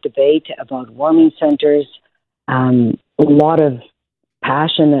very big debate about warming centers, a lot of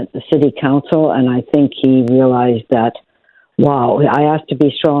passion at the city council, and I think he realized that, wow, I asked to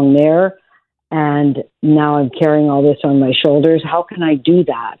be strong mayor, and now I'm carrying all this on my shoulders. How can I do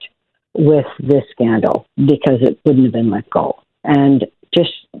that with this scandal? Because it wouldn't have been let go. And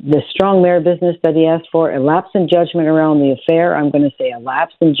just the strong mayor business that he asked for, a lapse in judgment around the affair. I'm going to say a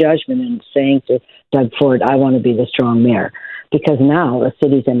lapse in judgment in saying to Doug Ford, I want to be the strong mayor, because now the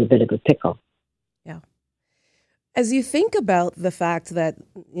city's in a bit of a pickle. Yeah. As you think about the fact that,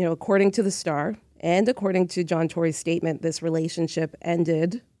 according to the Star and according to John Tory's statement, this relationship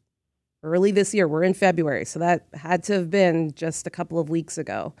ended early this year. We're in February, so that had to have been just a couple of weeks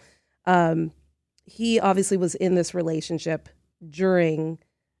ago. He obviously was in this relationship during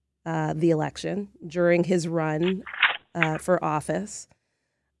the election, during his run for office.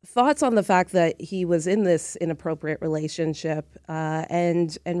 Thoughts on the fact that he was in this inappropriate relationship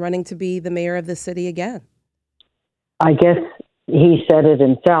and running to be the mayor of the city again? I guess he said it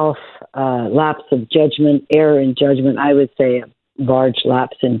himself, lapse of judgment, error in judgment. I would say a large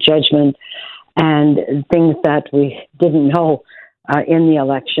lapse in judgment, and things that we didn't know in the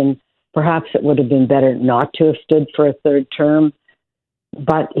election. Perhaps it would have been better not to have stood for a third term,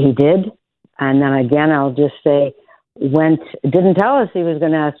 but he did. And then again, I'll just say, didn't tell us he was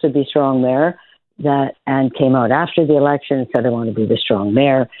going to ask to be strong mayor, and came out after the election and said, I want to be the strong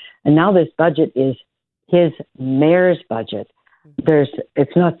mayor. And now this budget is his mayor's budget.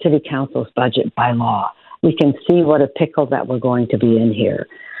 It's not city council's budget by law. we can see what a pickle that we're going to be in here.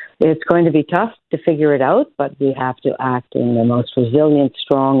 It's going to be tough to figure it out, but we have to act in the most resilient,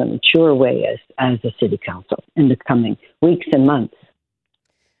 strong, and mature way as a city council in the coming weeks and months.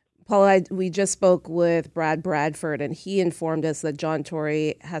 Paula, we just spoke with Brad Bradford, and he informed us that John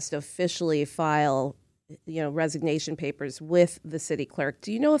Tory has to officially file, resignation papers with the city clerk.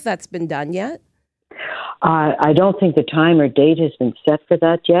 Do you know if that's been done yet? I don't think the time or date has been set for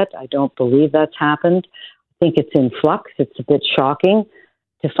that yet. I don't believe that's happened. I think it's in flux. It's a bit shocking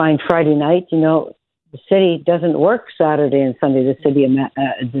to find Friday night. The city doesn't work Saturday and Sunday.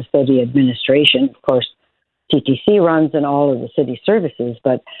 The city administration, of course, TTC runs and all of the city services,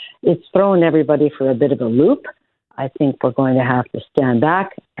 but it's thrown everybody for a bit of a loop. I think we're going to have to stand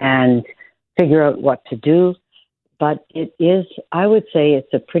back and figure out what to do. But it is, I would say,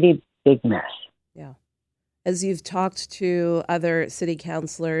 it's a pretty big mess. Yeah. As you've talked to other city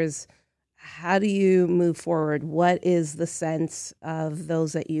councilors, how do you move forward? What is the sense of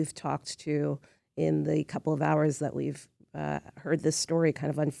those that you've talked to in the couple of hours that we've heard this story kind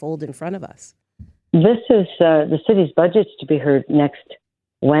of unfold in front of us? This is the city's budget's to be heard next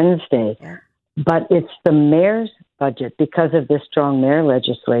Wednesday, but it's the mayor's budget because of this strong mayor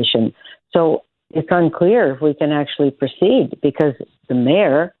legislation. So it's unclear if we can actually proceed because the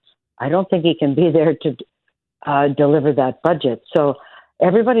mayor, I don't think he can be there to deliver that budget. So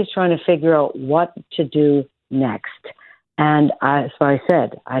everybody's trying to figure out what to do next. And as I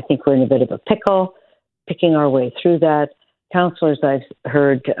said, I think we're in a bit of a pickle, picking our way through that. Councillors I've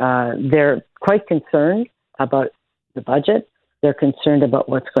heard, they're quite concerned about the budget. They're concerned about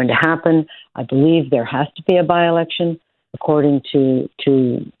what's going to happen. I believe there has to be a by-election according to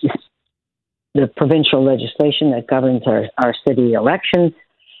the provincial legislation that governs our city elections.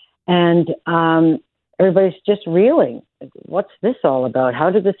 And everybody's just reeling. What's this all about? How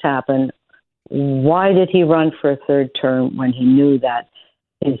did this happen? Why did he run for a third term when he knew that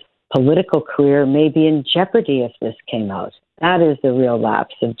his political career may be in jeopardy if this came out? That is the real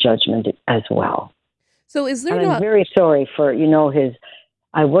lapse of judgment as well. So is there I'm very sorry for,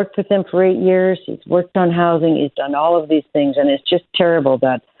 I worked with him for 8 years. He's worked on housing. He's done all of these things. And it's just terrible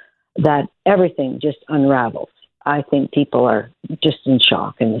that everything just unravels. I think people are just in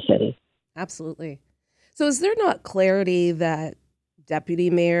shock in the city. Absolutely. So is there not clarity that Deputy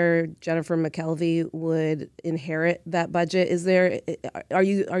Mayor Jennifer McKelvey would inherit that budget? Are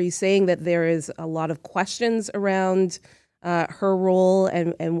you saying that there is a lot of questions around her role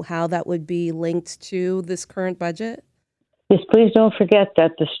and how that would be linked to this current budget? Yes, please don't forget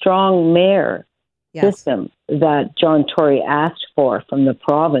that the strong mayor system that John Tory asked for from the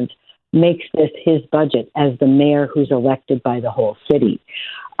province makes this his budget as the mayor who's elected by the whole city.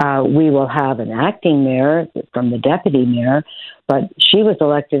 We will have an acting mayor from the deputy mayor, but she was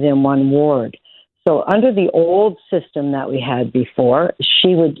elected in one ward. So under the old system that we had before,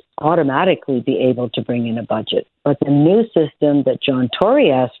 she would automatically be able to bring in a budget. But the new system that John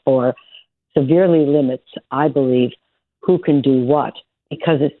Tory asked for severely limits, I believe, who can do what,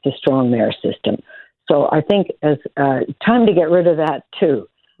 because it's the strong mayor system. So I think it's time to get rid of that too.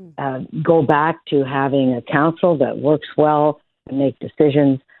 Go back to having a council that works well and make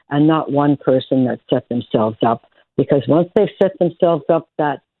decisions, and not one person that set themselves up. Because once they've set themselves up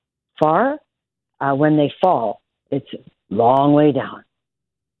that far, when they fall, it's a long way down.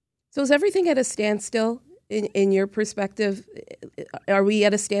 So is everything at a standstill in your perspective? Are we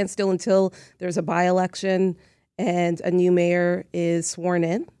at a standstill until there's a by-election and a new mayor is sworn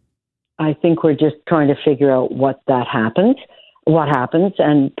in? I think we're just trying to figure out what happens,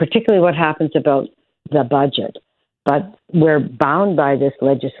 and particularly what happens about the budget. But we're bound by this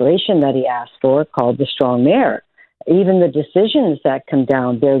legislation that he asked for called the strong mayor. Even the decisions that come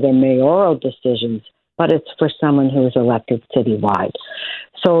down, they're the mayoral decisions, but it's for someone who is elected citywide.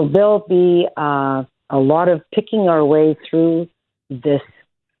 So there'll be a lot of picking our way through this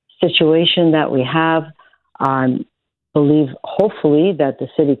situation that we have. Believe, hopefully, that the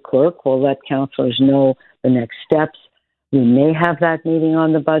city clerk will let councillors know the next steps. We may have that meeting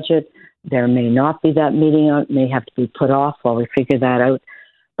on the budget. There may not be that meeting. It may have to be put off while we figure that out.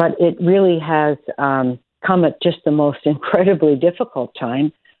 But it really has come at just the most incredibly difficult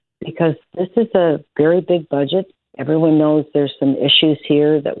time, because this is a very big budget. Everyone knows there's some issues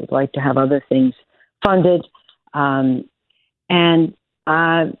here that would like to have other things funded. And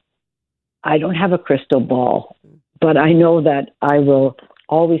I don't have a crystal ball, but I know that I will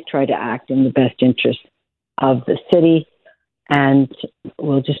always try to act in the best interest of the city, and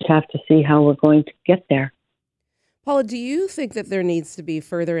we'll just have to see how we're going to get there. Paula, do you think that there needs to be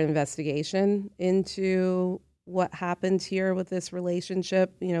further investigation into what happened here with this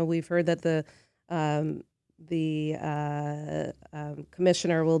relationship? You know, we've heard that the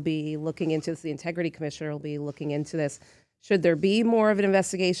commissioner will be looking into this, the integrity commissioner will be looking into this. Should there be more of an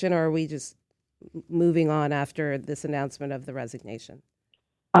investigation, or are we just moving on after this announcement of the resignation?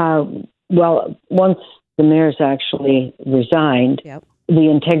 Well, once the mayor's actually resigned, Yep. the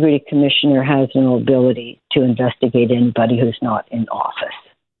integrity commissioner has no ability to investigate anybody who's not in office.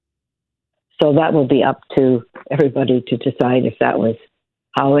 So that will be up to everybody to decide if that was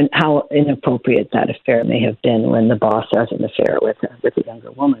how inappropriate that affair may have been when the boss has an affair with a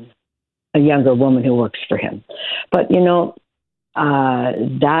younger woman who works for him. But,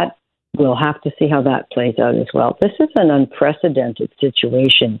 that we'll have to see how that plays out as well. This is an unprecedented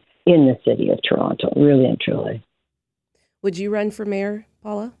situation in the city of Toronto, really and truly. Would you run for mayor,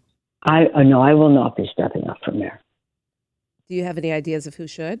 Paula? No, I will not be stepping up for mayor. Do you have any ideas of who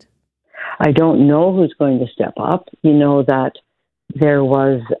should? I don't know who's going to step up. You know that there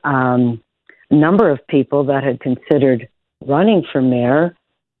was a number of people that had considered running for mayor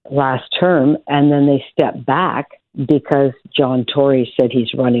last term, and then they stepped back because John Tory said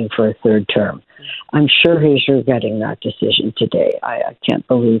he's running for a third term. I'm sure he's regretting that decision today. I can't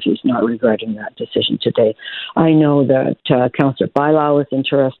believe he's not regretting that decision today. I know that Councillor Bailao was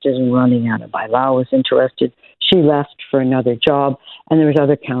interested in running. Anna Bailao was interested. She left for another job, and there was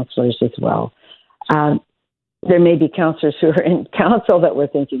other councillors as well. There may be councillors who are in council that were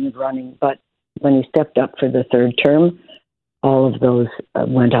thinking of running, but when he stepped up for the third term, all of those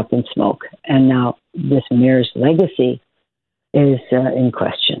went up in smoke. And now this mayor's legacy is in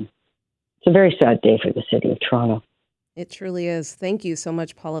question. It's a very sad day for the city of Toronto. It truly is. Thank you so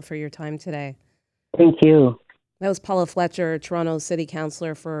much, Paula, for your time today. Thank you. That was Paula Fletcher, Toronto City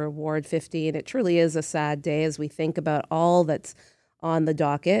Councilor for Ward 15. It truly is a sad day as we think about all that's on the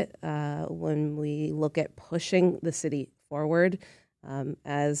docket when we look at pushing the city forward.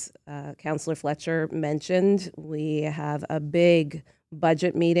 As Councillor Fletcher mentioned, we have a big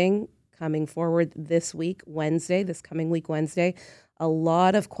budget meeting coming forward this coming week, Wednesday. A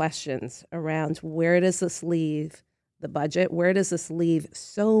lot of questions around where does this leave the budget? Where does this leave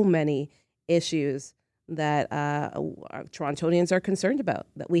so many issues that Torontonians are concerned about,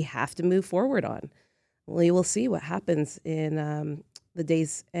 that we have to move forward on? We will see what happens in the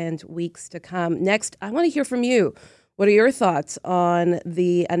days and weeks to come. Next, I want to hear from you. What are your thoughts on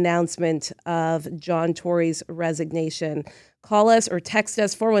the announcement of John Tory's resignation? Call us or text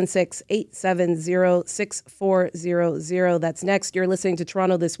us 416-870-6400. That's next. You're listening to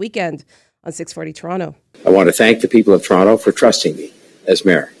Toronto This Weekend on 640 Toronto. I want to thank the people of Toronto for trusting me as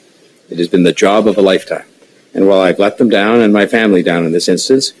mayor. It has been the job of a lifetime. And while I've let them down and my family down in this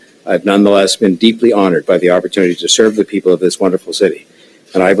instance, I've nonetheless been deeply honored by the opportunity to serve the people of this wonderful city.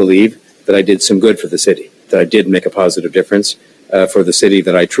 And I believe that I did some good for the city, that I did make a positive difference for the city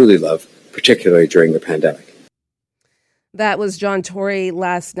that I truly love, particularly during the pandemic. That was John Tory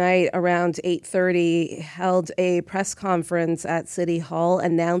last night around 8:30, held a press conference at City Hall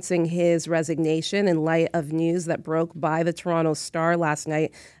announcing his resignation in light of news that broke by the Toronto Star last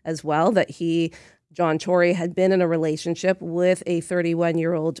night as well, that John Tory had been in a relationship with a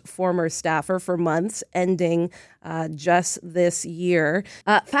 31-year-old former staffer for months, ending just this year.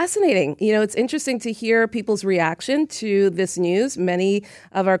 Fascinating. It's interesting to hear people's reaction to this news. Many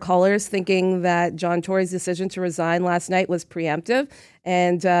of our callers thinking that John Tory's decision to resign last night was preemptive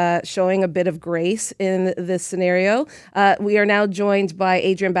and showing a bit of grace in this scenario. We are now joined by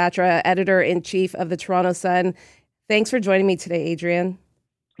Adrienne Batra, editor-in-chief of the Toronto Sun. Thanks for joining me today, Adrienne.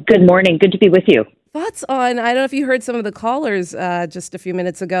 Good morning. Good to be with you. Thoughts on, I don't know if you heard some of the callers just a few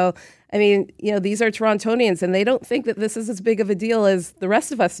minutes ago. I mean, these are Torontonians, and they don't think that this is as big of a deal as the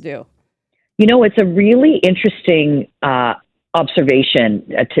rest of us do. It's a really interesting observation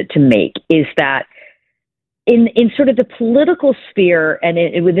to make, is that in sort of the political sphere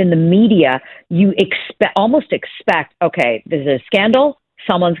and within the media, you almost expect, okay, there's a scandal,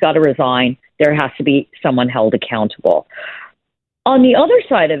 someone's got to resign, there has to be someone held accountable. On the other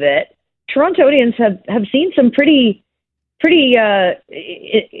side of it, Torontonians have seen some pretty crazy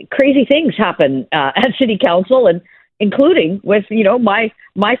things happen at City Council, and including with my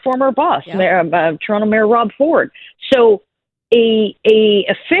former boss, Toronto Mayor Rob Ford. So a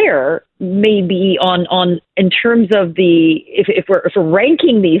affair may be on in terms of if we're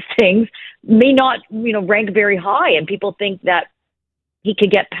ranking these things, may not rank very high, and people think that he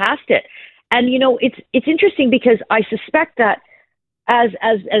could get past it. And it's interesting because I suspect that as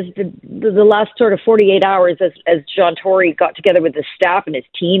the last sort of 48 hours, as John Tory got together with his staff and his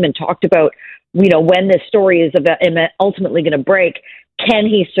team and talked about, when this story is ultimately going to break, can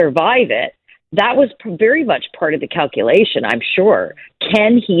he survive it? That was very much part of the calculation, I'm sure.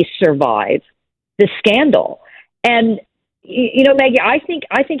 Can he survive the scandal. And Maggie, I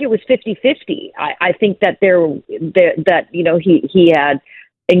think it was 50-50. I think that he had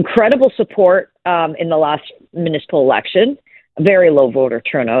incredible support in the last municipal election, a very low voter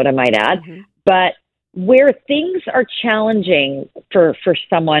turnout, I might add. Mm-hmm. But where things are challenging for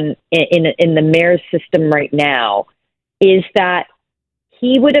someone in the mayor's system right now is that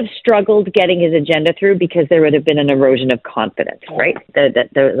he would have struggled getting his agenda through because there would have been an erosion of confidence, right?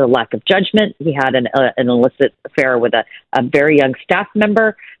 The lack of judgment. He had an illicit affair with a very young staff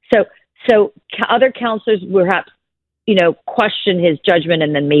member. So other councillors perhaps, question his judgment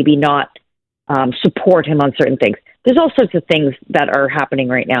and then maybe not support him on certain things. There's all sorts of things that are happening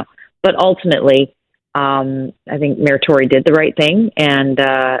right now. But ultimately, I think Mayor Tory did the right thing and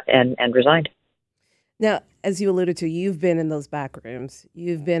resigned. Now, as you alluded to, you've been in those back rooms.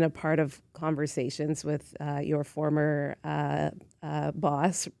 You've been a part of conversations with your former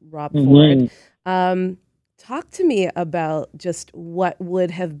boss, Rob Ford. Talk to me about just what would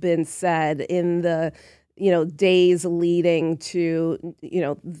have been said in the days leading to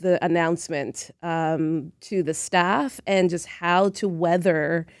the announcement to the staff, and just how to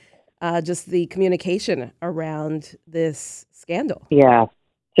weather just the communication around this scandal. Yeah,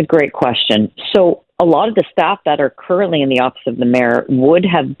 it's a great question. So a lot of the staff that are currently in the office of the mayor would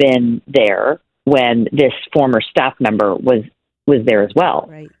have been there when this former staff member was there as well.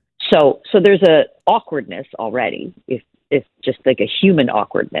 Right. So there's a awkwardness already, if just like a human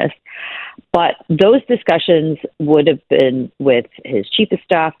awkwardness. But those discussions would have been with his chief of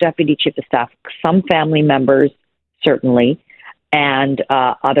staff, deputy chief of staff, some family members, certainly, and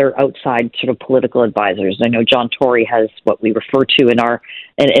other outside sort of political advisors. I know John Tory has what we refer to in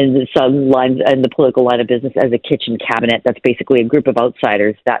some lines in the political line of business as a kitchen cabinet. That's basically a group of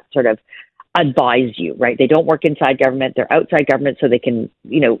outsiders that sort of advise you, right? They don't work inside government; they're outside government, so they can,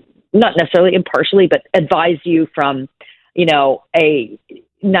 not necessarily impartially, but advise you from, a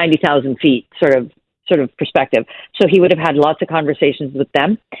 90,000 feet sort of perspective. So he would have had lots of conversations with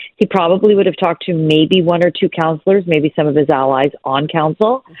them. He probably would have talked to maybe one or two councillors, maybe some of his allies on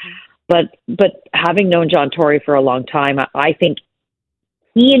council. Mm-hmm. But having known John Tory for a long time, I think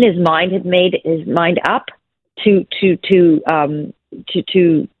he in his mind had made his mind up to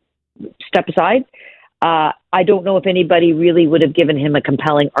step aside. I don't know if anybody really would have given him a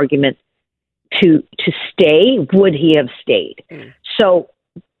compelling argument to stay. Would he have stayed? Mm. So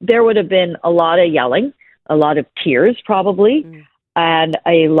there would have been a lot of yelling, a lot of tears probably, and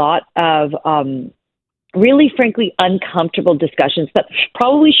a lot of really, frankly, uncomfortable discussions that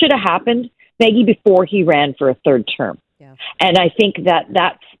probably should have happened, Maggie, before he ran for a third term. Yeah. And I think that's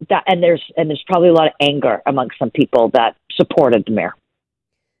and there's probably a lot of anger amongst some people that supported the mayor.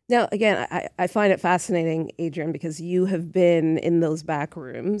 Now, again, I find it fascinating, Adrienne, because you have been in those back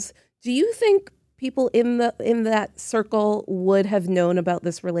rooms. Do you think people in that circle would have known about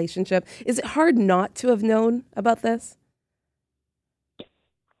this relationship? Is it hard not to have known about this?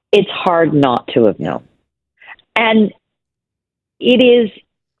 It's hard not to have known. And it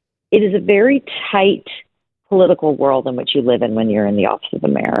is a very tight political world in which you live in when you're in the office of the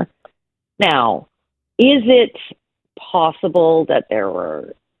mayor. Now, is it possible that there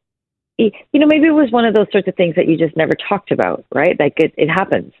were, maybe it was one of those sorts of things that you just never talked about, right? Like it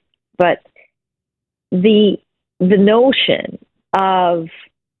happens. But the notion of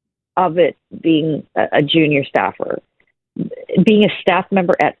it being a junior staffer, being a staff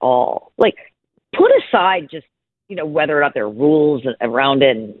member at all, like put aside just, whether or not there are rules around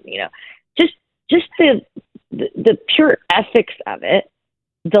it, and, just the pure ethics of it,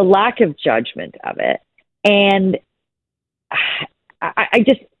 the lack of judgment of it. And I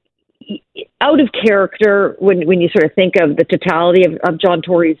just, out of character when you sort of think of the totality of John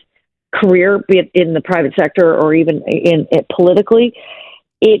Tory's career, be it in the private sector or even in politically,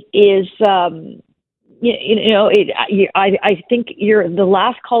 it is, I think the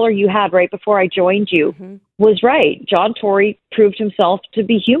last caller you had right before I joined you was right. John Tory proved himself to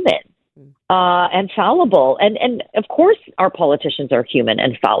be human and fallible. And of course our politicians are human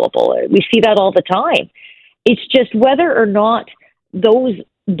and fallible. We see that all the time. It's just whether or not those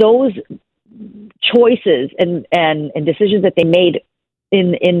choices and decisions that they made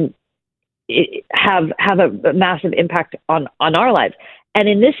have a massive impact on our lives. And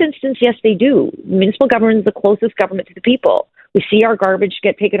in this instance, yes, they do. Municipal government is the closest government to the people. We see our garbage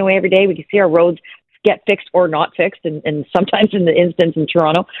get taken away every day. We can see our roads get fixed or not fixed. And sometimes in the instance in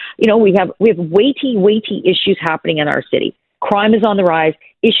Toronto, we have weighty issues happening in our city. Crime is on the rise,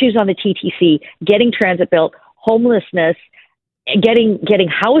 issues on the TTC, getting transit built, homelessness, getting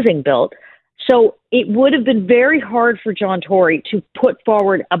housing built. So it would have been very hard for John Tory to put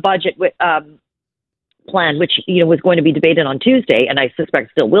forward a budget with plan, which was going to be debated on Tuesday, and I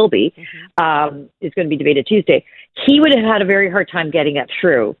suspect still will be, is going to be debated Tuesday. He would have had a very hard time getting that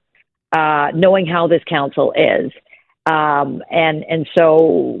through, knowing how this council is. And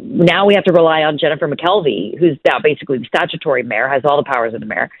so now we have to rely on Jennifer McKelvey, who's now basically the statutory mayor, has all the powers of the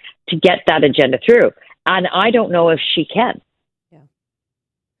mayor, to get that agenda through. And I don't know if she can. Yeah.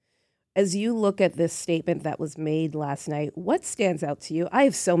 As you look at this statement that was made last night, what stands out to you? I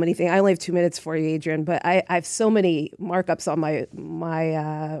have so many things. I only have 2 minutes for you, Adrienne, but I have so many markups on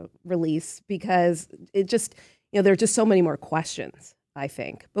my release because it just, there are just so many more questions, I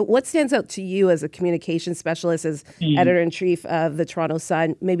think. But what stands out to you as a communication specialist, as editor-in-chief of the Toronto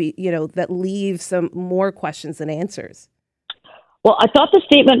Sun, maybe, that leaves some more questions than answers? Well, I thought the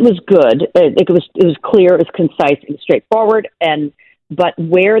statement was good. It was clear, it was concise, it was straightforward, but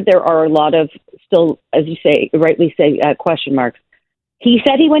where there are a lot of still, as you rightly say, question marks. He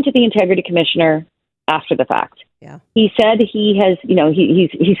said he went to the Integrity Commissioner after the fact. Yeah. He said he has,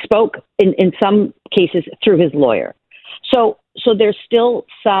 he spoke in some cases through his lawyer. So there's still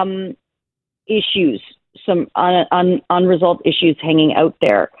some issues, some unresolved issues hanging out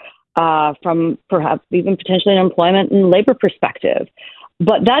there. From perhaps even potentially an employment and labor perspective.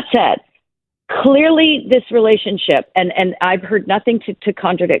 But that said, clearly this relationship, and I've heard nothing to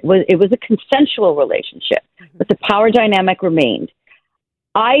contradict, it was a consensual relationship, but the power dynamic remained.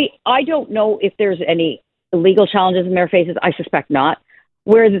 I don't know if there's any legal challenges the mayor faces. I suspect not.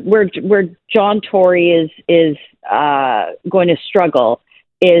 Where John Tory is going to struggle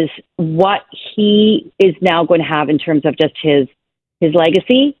is what he is now going to have in terms of just his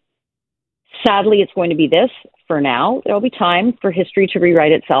legacy. Sadly, it's going to be this for now. There will be time for history to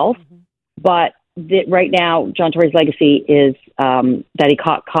rewrite itself. But right now, John Tory's legacy is that he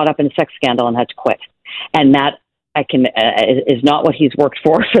caught up in a sex scandal and had to quit. And that is not what he's worked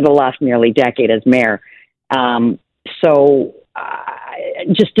for the last nearly decade as mayor. So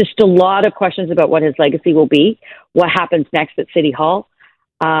just a lot of questions about what his legacy will be, what happens next at City Hall.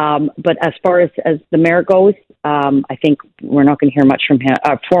 But as far as the mayor goes, I think we're not going to hear much from him.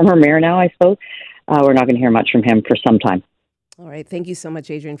 Former mayor now, I suppose. We're not going to hear much from him for some time. All right. Thank you so much,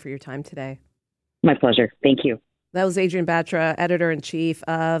 Adrienne, for your time today. My pleasure. Thank you. That was Adrienne Batra, editor-in-chief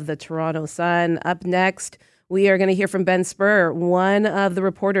of the Toronto Sun. Up next, we are going to hear from Ben Spurr, one of the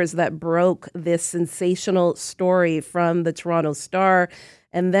reporters that broke this sensational story from the Toronto Star.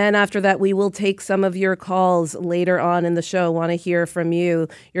 And then after that, we will take some of your calls later on in the show. Want to hear from you.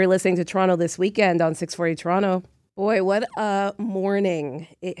 You're listening to Toronto This Weekend on 640 Toronto. Boy, what a morning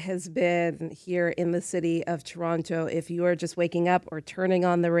it has been here in the city of Toronto. If you are just waking up or turning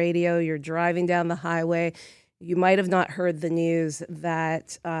on the radio, you're driving down the highway, you might have not heard the news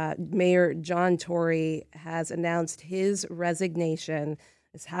that Mayor John Tory has announced his resignation.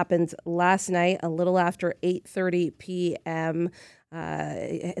 This happened last night, a little after 8:30 p.m.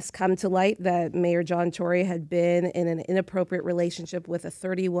 It's come to light that Mayor John Tory had been in an inappropriate relationship with a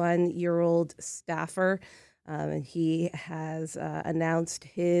 31-year-old staffer. He has announced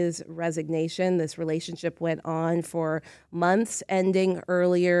his resignation. This relationship went on for months, ending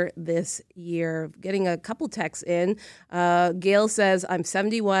earlier this year. Getting a couple texts in. Gail says, I'm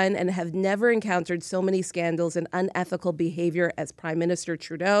 71 and have never encountered so many scandals and unethical behavior as Prime Minister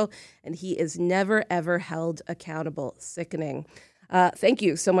Trudeau, and he is never, ever held accountable. Sickening. Thank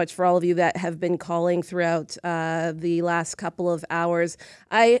you so much for all of you that have been calling throughout the last couple of hours.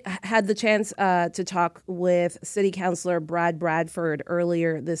 I had the chance to talk with City Councilor Brad Bradford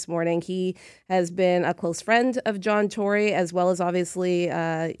earlier this morning. He has been a close friend of John Tory, as well as obviously,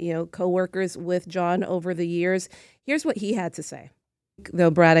 co-workers with John over the years. Here's what he had to say.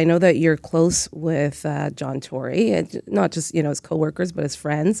 Though, Brad, I know that you're close with John Tory, and not just, as co-workers, but as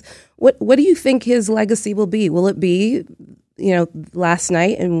friends. What do you think his legacy will be? Will it be last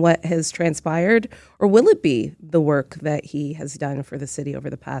night and what has transpired, or will it be the work that he has done for the city over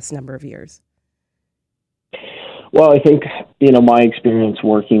the past number of years? Well, I think, my experience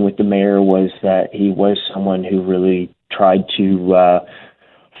working with the mayor was that he was someone who really tried to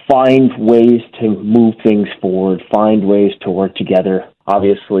find ways to move things forward, find ways to work together.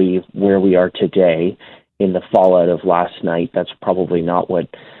 Obviously, where we are today in the fallout of last night, that's probably not what's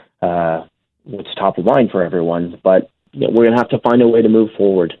top of mind for everyone, but we're going to have to find a way to move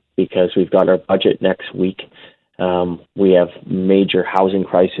forward because we've got our budget next week. We have major housing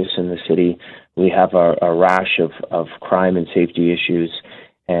crisis in the city. We have a rash of crime and safety issues.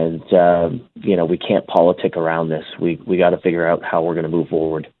 And, we can't politic around this. We got to figure out how we're going to move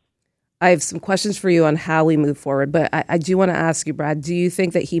forward. I have some questions for you on how we move forward, but I do want to ask you, Brad, do you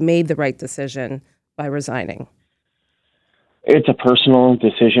think that he made the right decision by resigning? It's a personal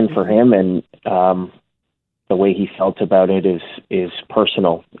decision for him, and the way he felt about it is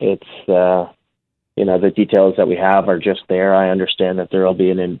personal. It's the details that we have are just there. I understand that there will be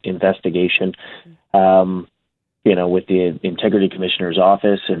an investigation, with the Integrity Commissioner's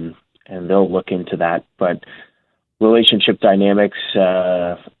office, and they'll look into that. But relationship dynamics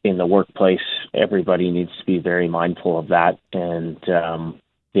in the workplace, everybody needs to be very mindful of that. And,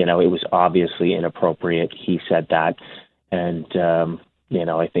 it was obviously inappropriate. He said that. And,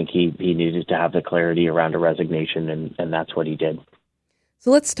 I think he needed to have the clarity around a resignation, and that's what he did. So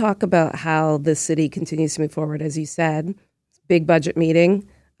let's talk about how the city continues to move forward. As you said, big budget meeting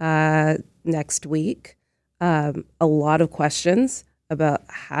next week. A lot of questions about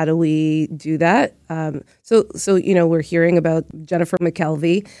how do we do that. So we're hearing about Jennifer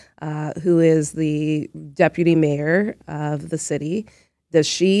McKelvey, who is the deputy mayor of the city. Does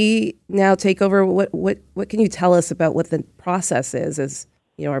she now take over? What can you tell us about what the process is as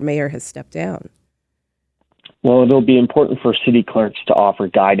our mayor has stepped down? Well, it'll be important for city clerks to offer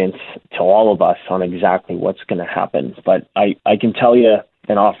guidance to all of us on exactly what's going to happen. But I can tell you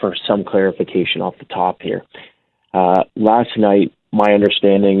and offer some clarification off the top here. Last night, my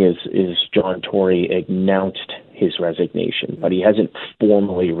understanding is John Tory announced his resignation, but he hasn't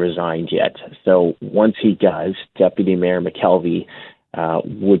formally resigned yet. So once he does, Deputy Mayor McKelvey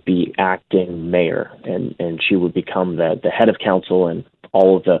would be acting mayor, and she would become the head of council and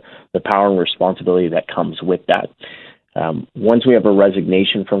all of the power and responsibility that comes with that. Once we have a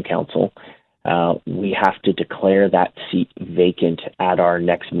resignation from council, we have to declare that seat vacant at our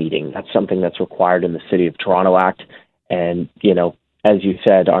next meeting. That's something that's required in the City of Toronto Act. And, as you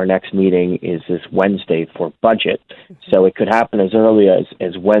said, our next meeting is this Wednesday for budget. So it could happen as early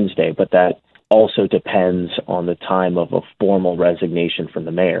as Wednesday, but that also depends on the time of a formal resignation from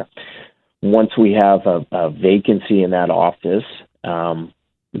the mayor. Once we have a vacancy in that office,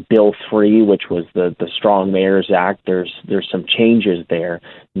 Bill 3, which was the Strong Mayors Act, there's some changes there,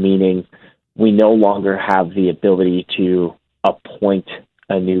 meaning we no longer have the ability to appoint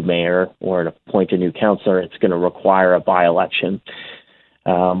a new mayor or appoint a new councillor. It's going to require a by-election.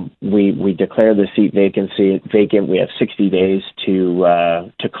 We declare the seat vacant. We have 60 days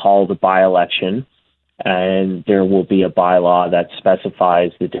to call the by-election, and there will be a bylaw that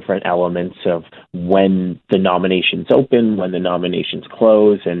specifies the different elements of when the nominations open, when the nominations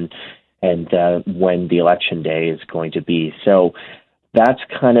close, and when the election day is going to be. So that's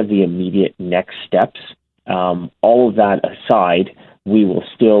kind of the immediate next steps. All of that aside, we will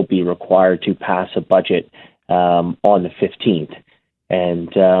still be required to pass a budget on the 15th.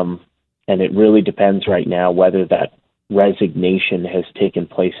 And it really depends right now whether that resignation has taken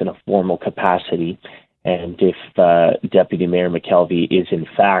place in a formal capacity. And if Deputy Mayor McKelvey is in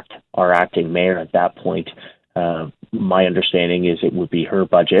fact our acting mayor at that point, my understanding is it would be her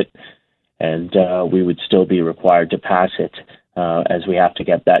budget, and we would still be required to pass it as we have to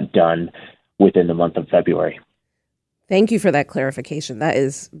get that done within the month of February. Thank you for that clarification. That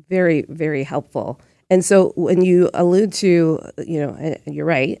is very, very helpful. And so when you allude to, you're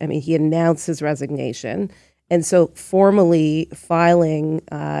right. I mean, he announced his resignation. And so formally filing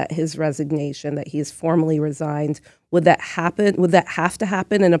his resignation, that he's formally resigned, would that happen? Would that have to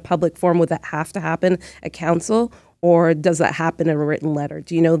happen in a public forum? Would that have to happen at council? Or does that happen in a written letter?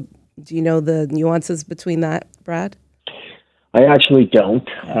 Do you know the nuances between that, Brad? I actually don't.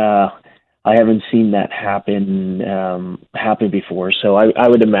 I haven't seen that happen before. So I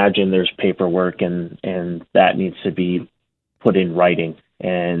would imagine there's paperwork and that needs to be put in writing.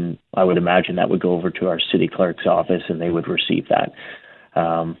 And I would imagine that would go over to our city clerk's office and they would receive that.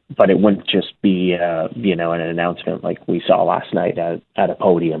 But it wouldn't just be, an announcement like we saw last night at a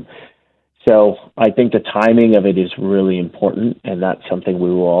podium. So I think the timing of it is really important, and that's something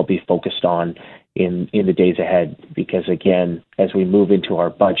we will all be focused on in the days ahead, because again, as we move into our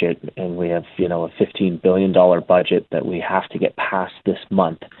budget and we have, a $15 billion budget that we have to get passed this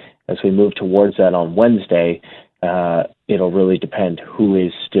month, as we move towards that on Wednesday, it'll really depend who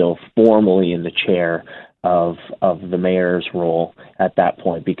is still formally in the chair of the mayor's role at that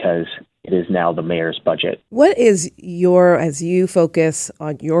point, because it is now the mayor's budget. What is as you focus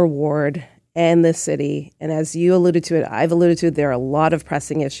on your ward and the city, and as you alluded to it, I've alluded to it, there are a lot of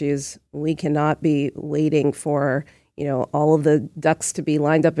pressing issues. We cannot be waiting for, all of the ducks to be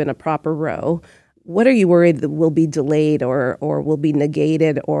lined up in a proper row. What are you worried that will be delayed or will be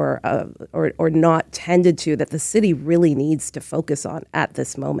negated or not tended to, that the city really needs to focus on at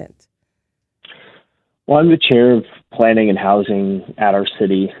this moment? Well, I'm the chair of planning and housing at our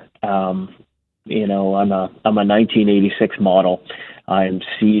city. I'm a 1986 model. I'm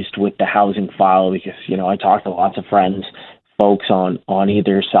seized with the housing file because, I talk to lots of friends. folks on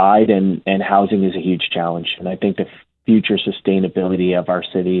either side, and housing is a huge challenge. And I think the future sustainability of our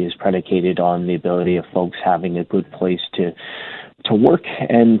city is predicated on the ability of folks having a good place to work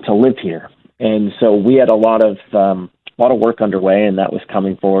and to live here. And so we had a lot of work underway, and that was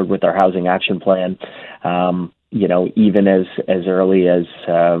coming forward with our housing action plan, even as early as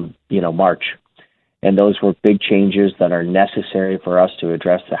March. And those were big changes that are necessary for us to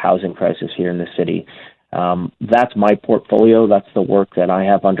address the housing crisis here in the city. That's my portfolio. That's the work that I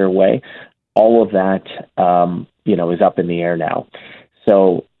have underway. All of that, is up in the air now.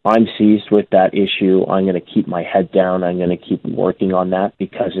 So I'm seized with that issue. I'm going to keep my head down. I'm going to keep working on that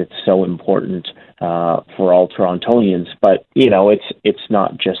because it's so important for all Torontonians. But, it's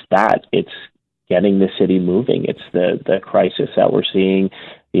not just that. It's getting the city moving. It's the crisis that we're seeing,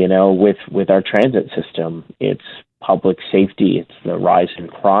 with our transit system. It's public safety. It's the rise in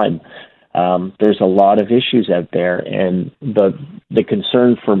crime. There's a lot of issues out there. And the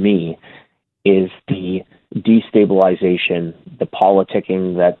concern for me is the destabilization, the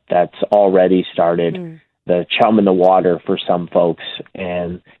politicking that's already started, the chum in the water for some folks,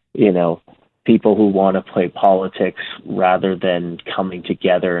 and, people who want to play politics rather than coming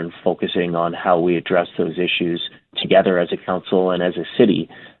together and focusing on how we address those issues together as a council and as a city.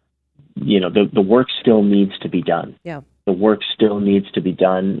 The work still needs to be done. Yeah. The work still needs to be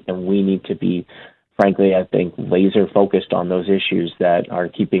done, and we need to be, frankly, I think, laser focused on those issues that are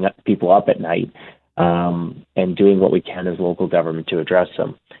keeping people up at night, and doing what we can as local government to address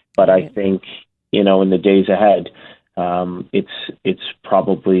them. But I think, in the days ahead, it's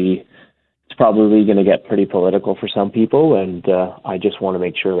probably going to get pretty political for some people, and I just want to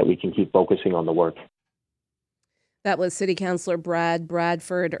make sure that we can keep focusing on the work. That was City Councilor Brad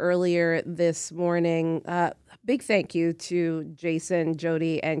Bradford earlier this morning. Big thank you to Jason,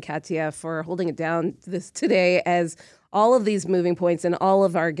 Jody, and Katia for holding it down today as all of these moving points and all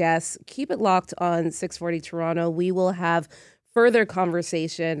of our guests. Keep it locked on 640 Toronto. We will have further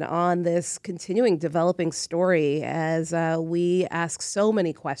conversation on this continuing developing story as we ask so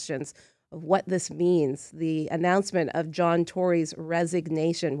many questions of what this means. The announcement of John Tory's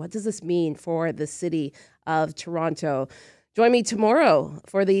resignation. What does this mean for the city of Toronto? Join me tomorrow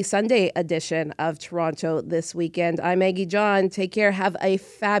for the Sunday edition of Toronto This Weekend. I'm Maggie John. Take care. Have a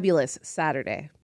fabulous Saturday.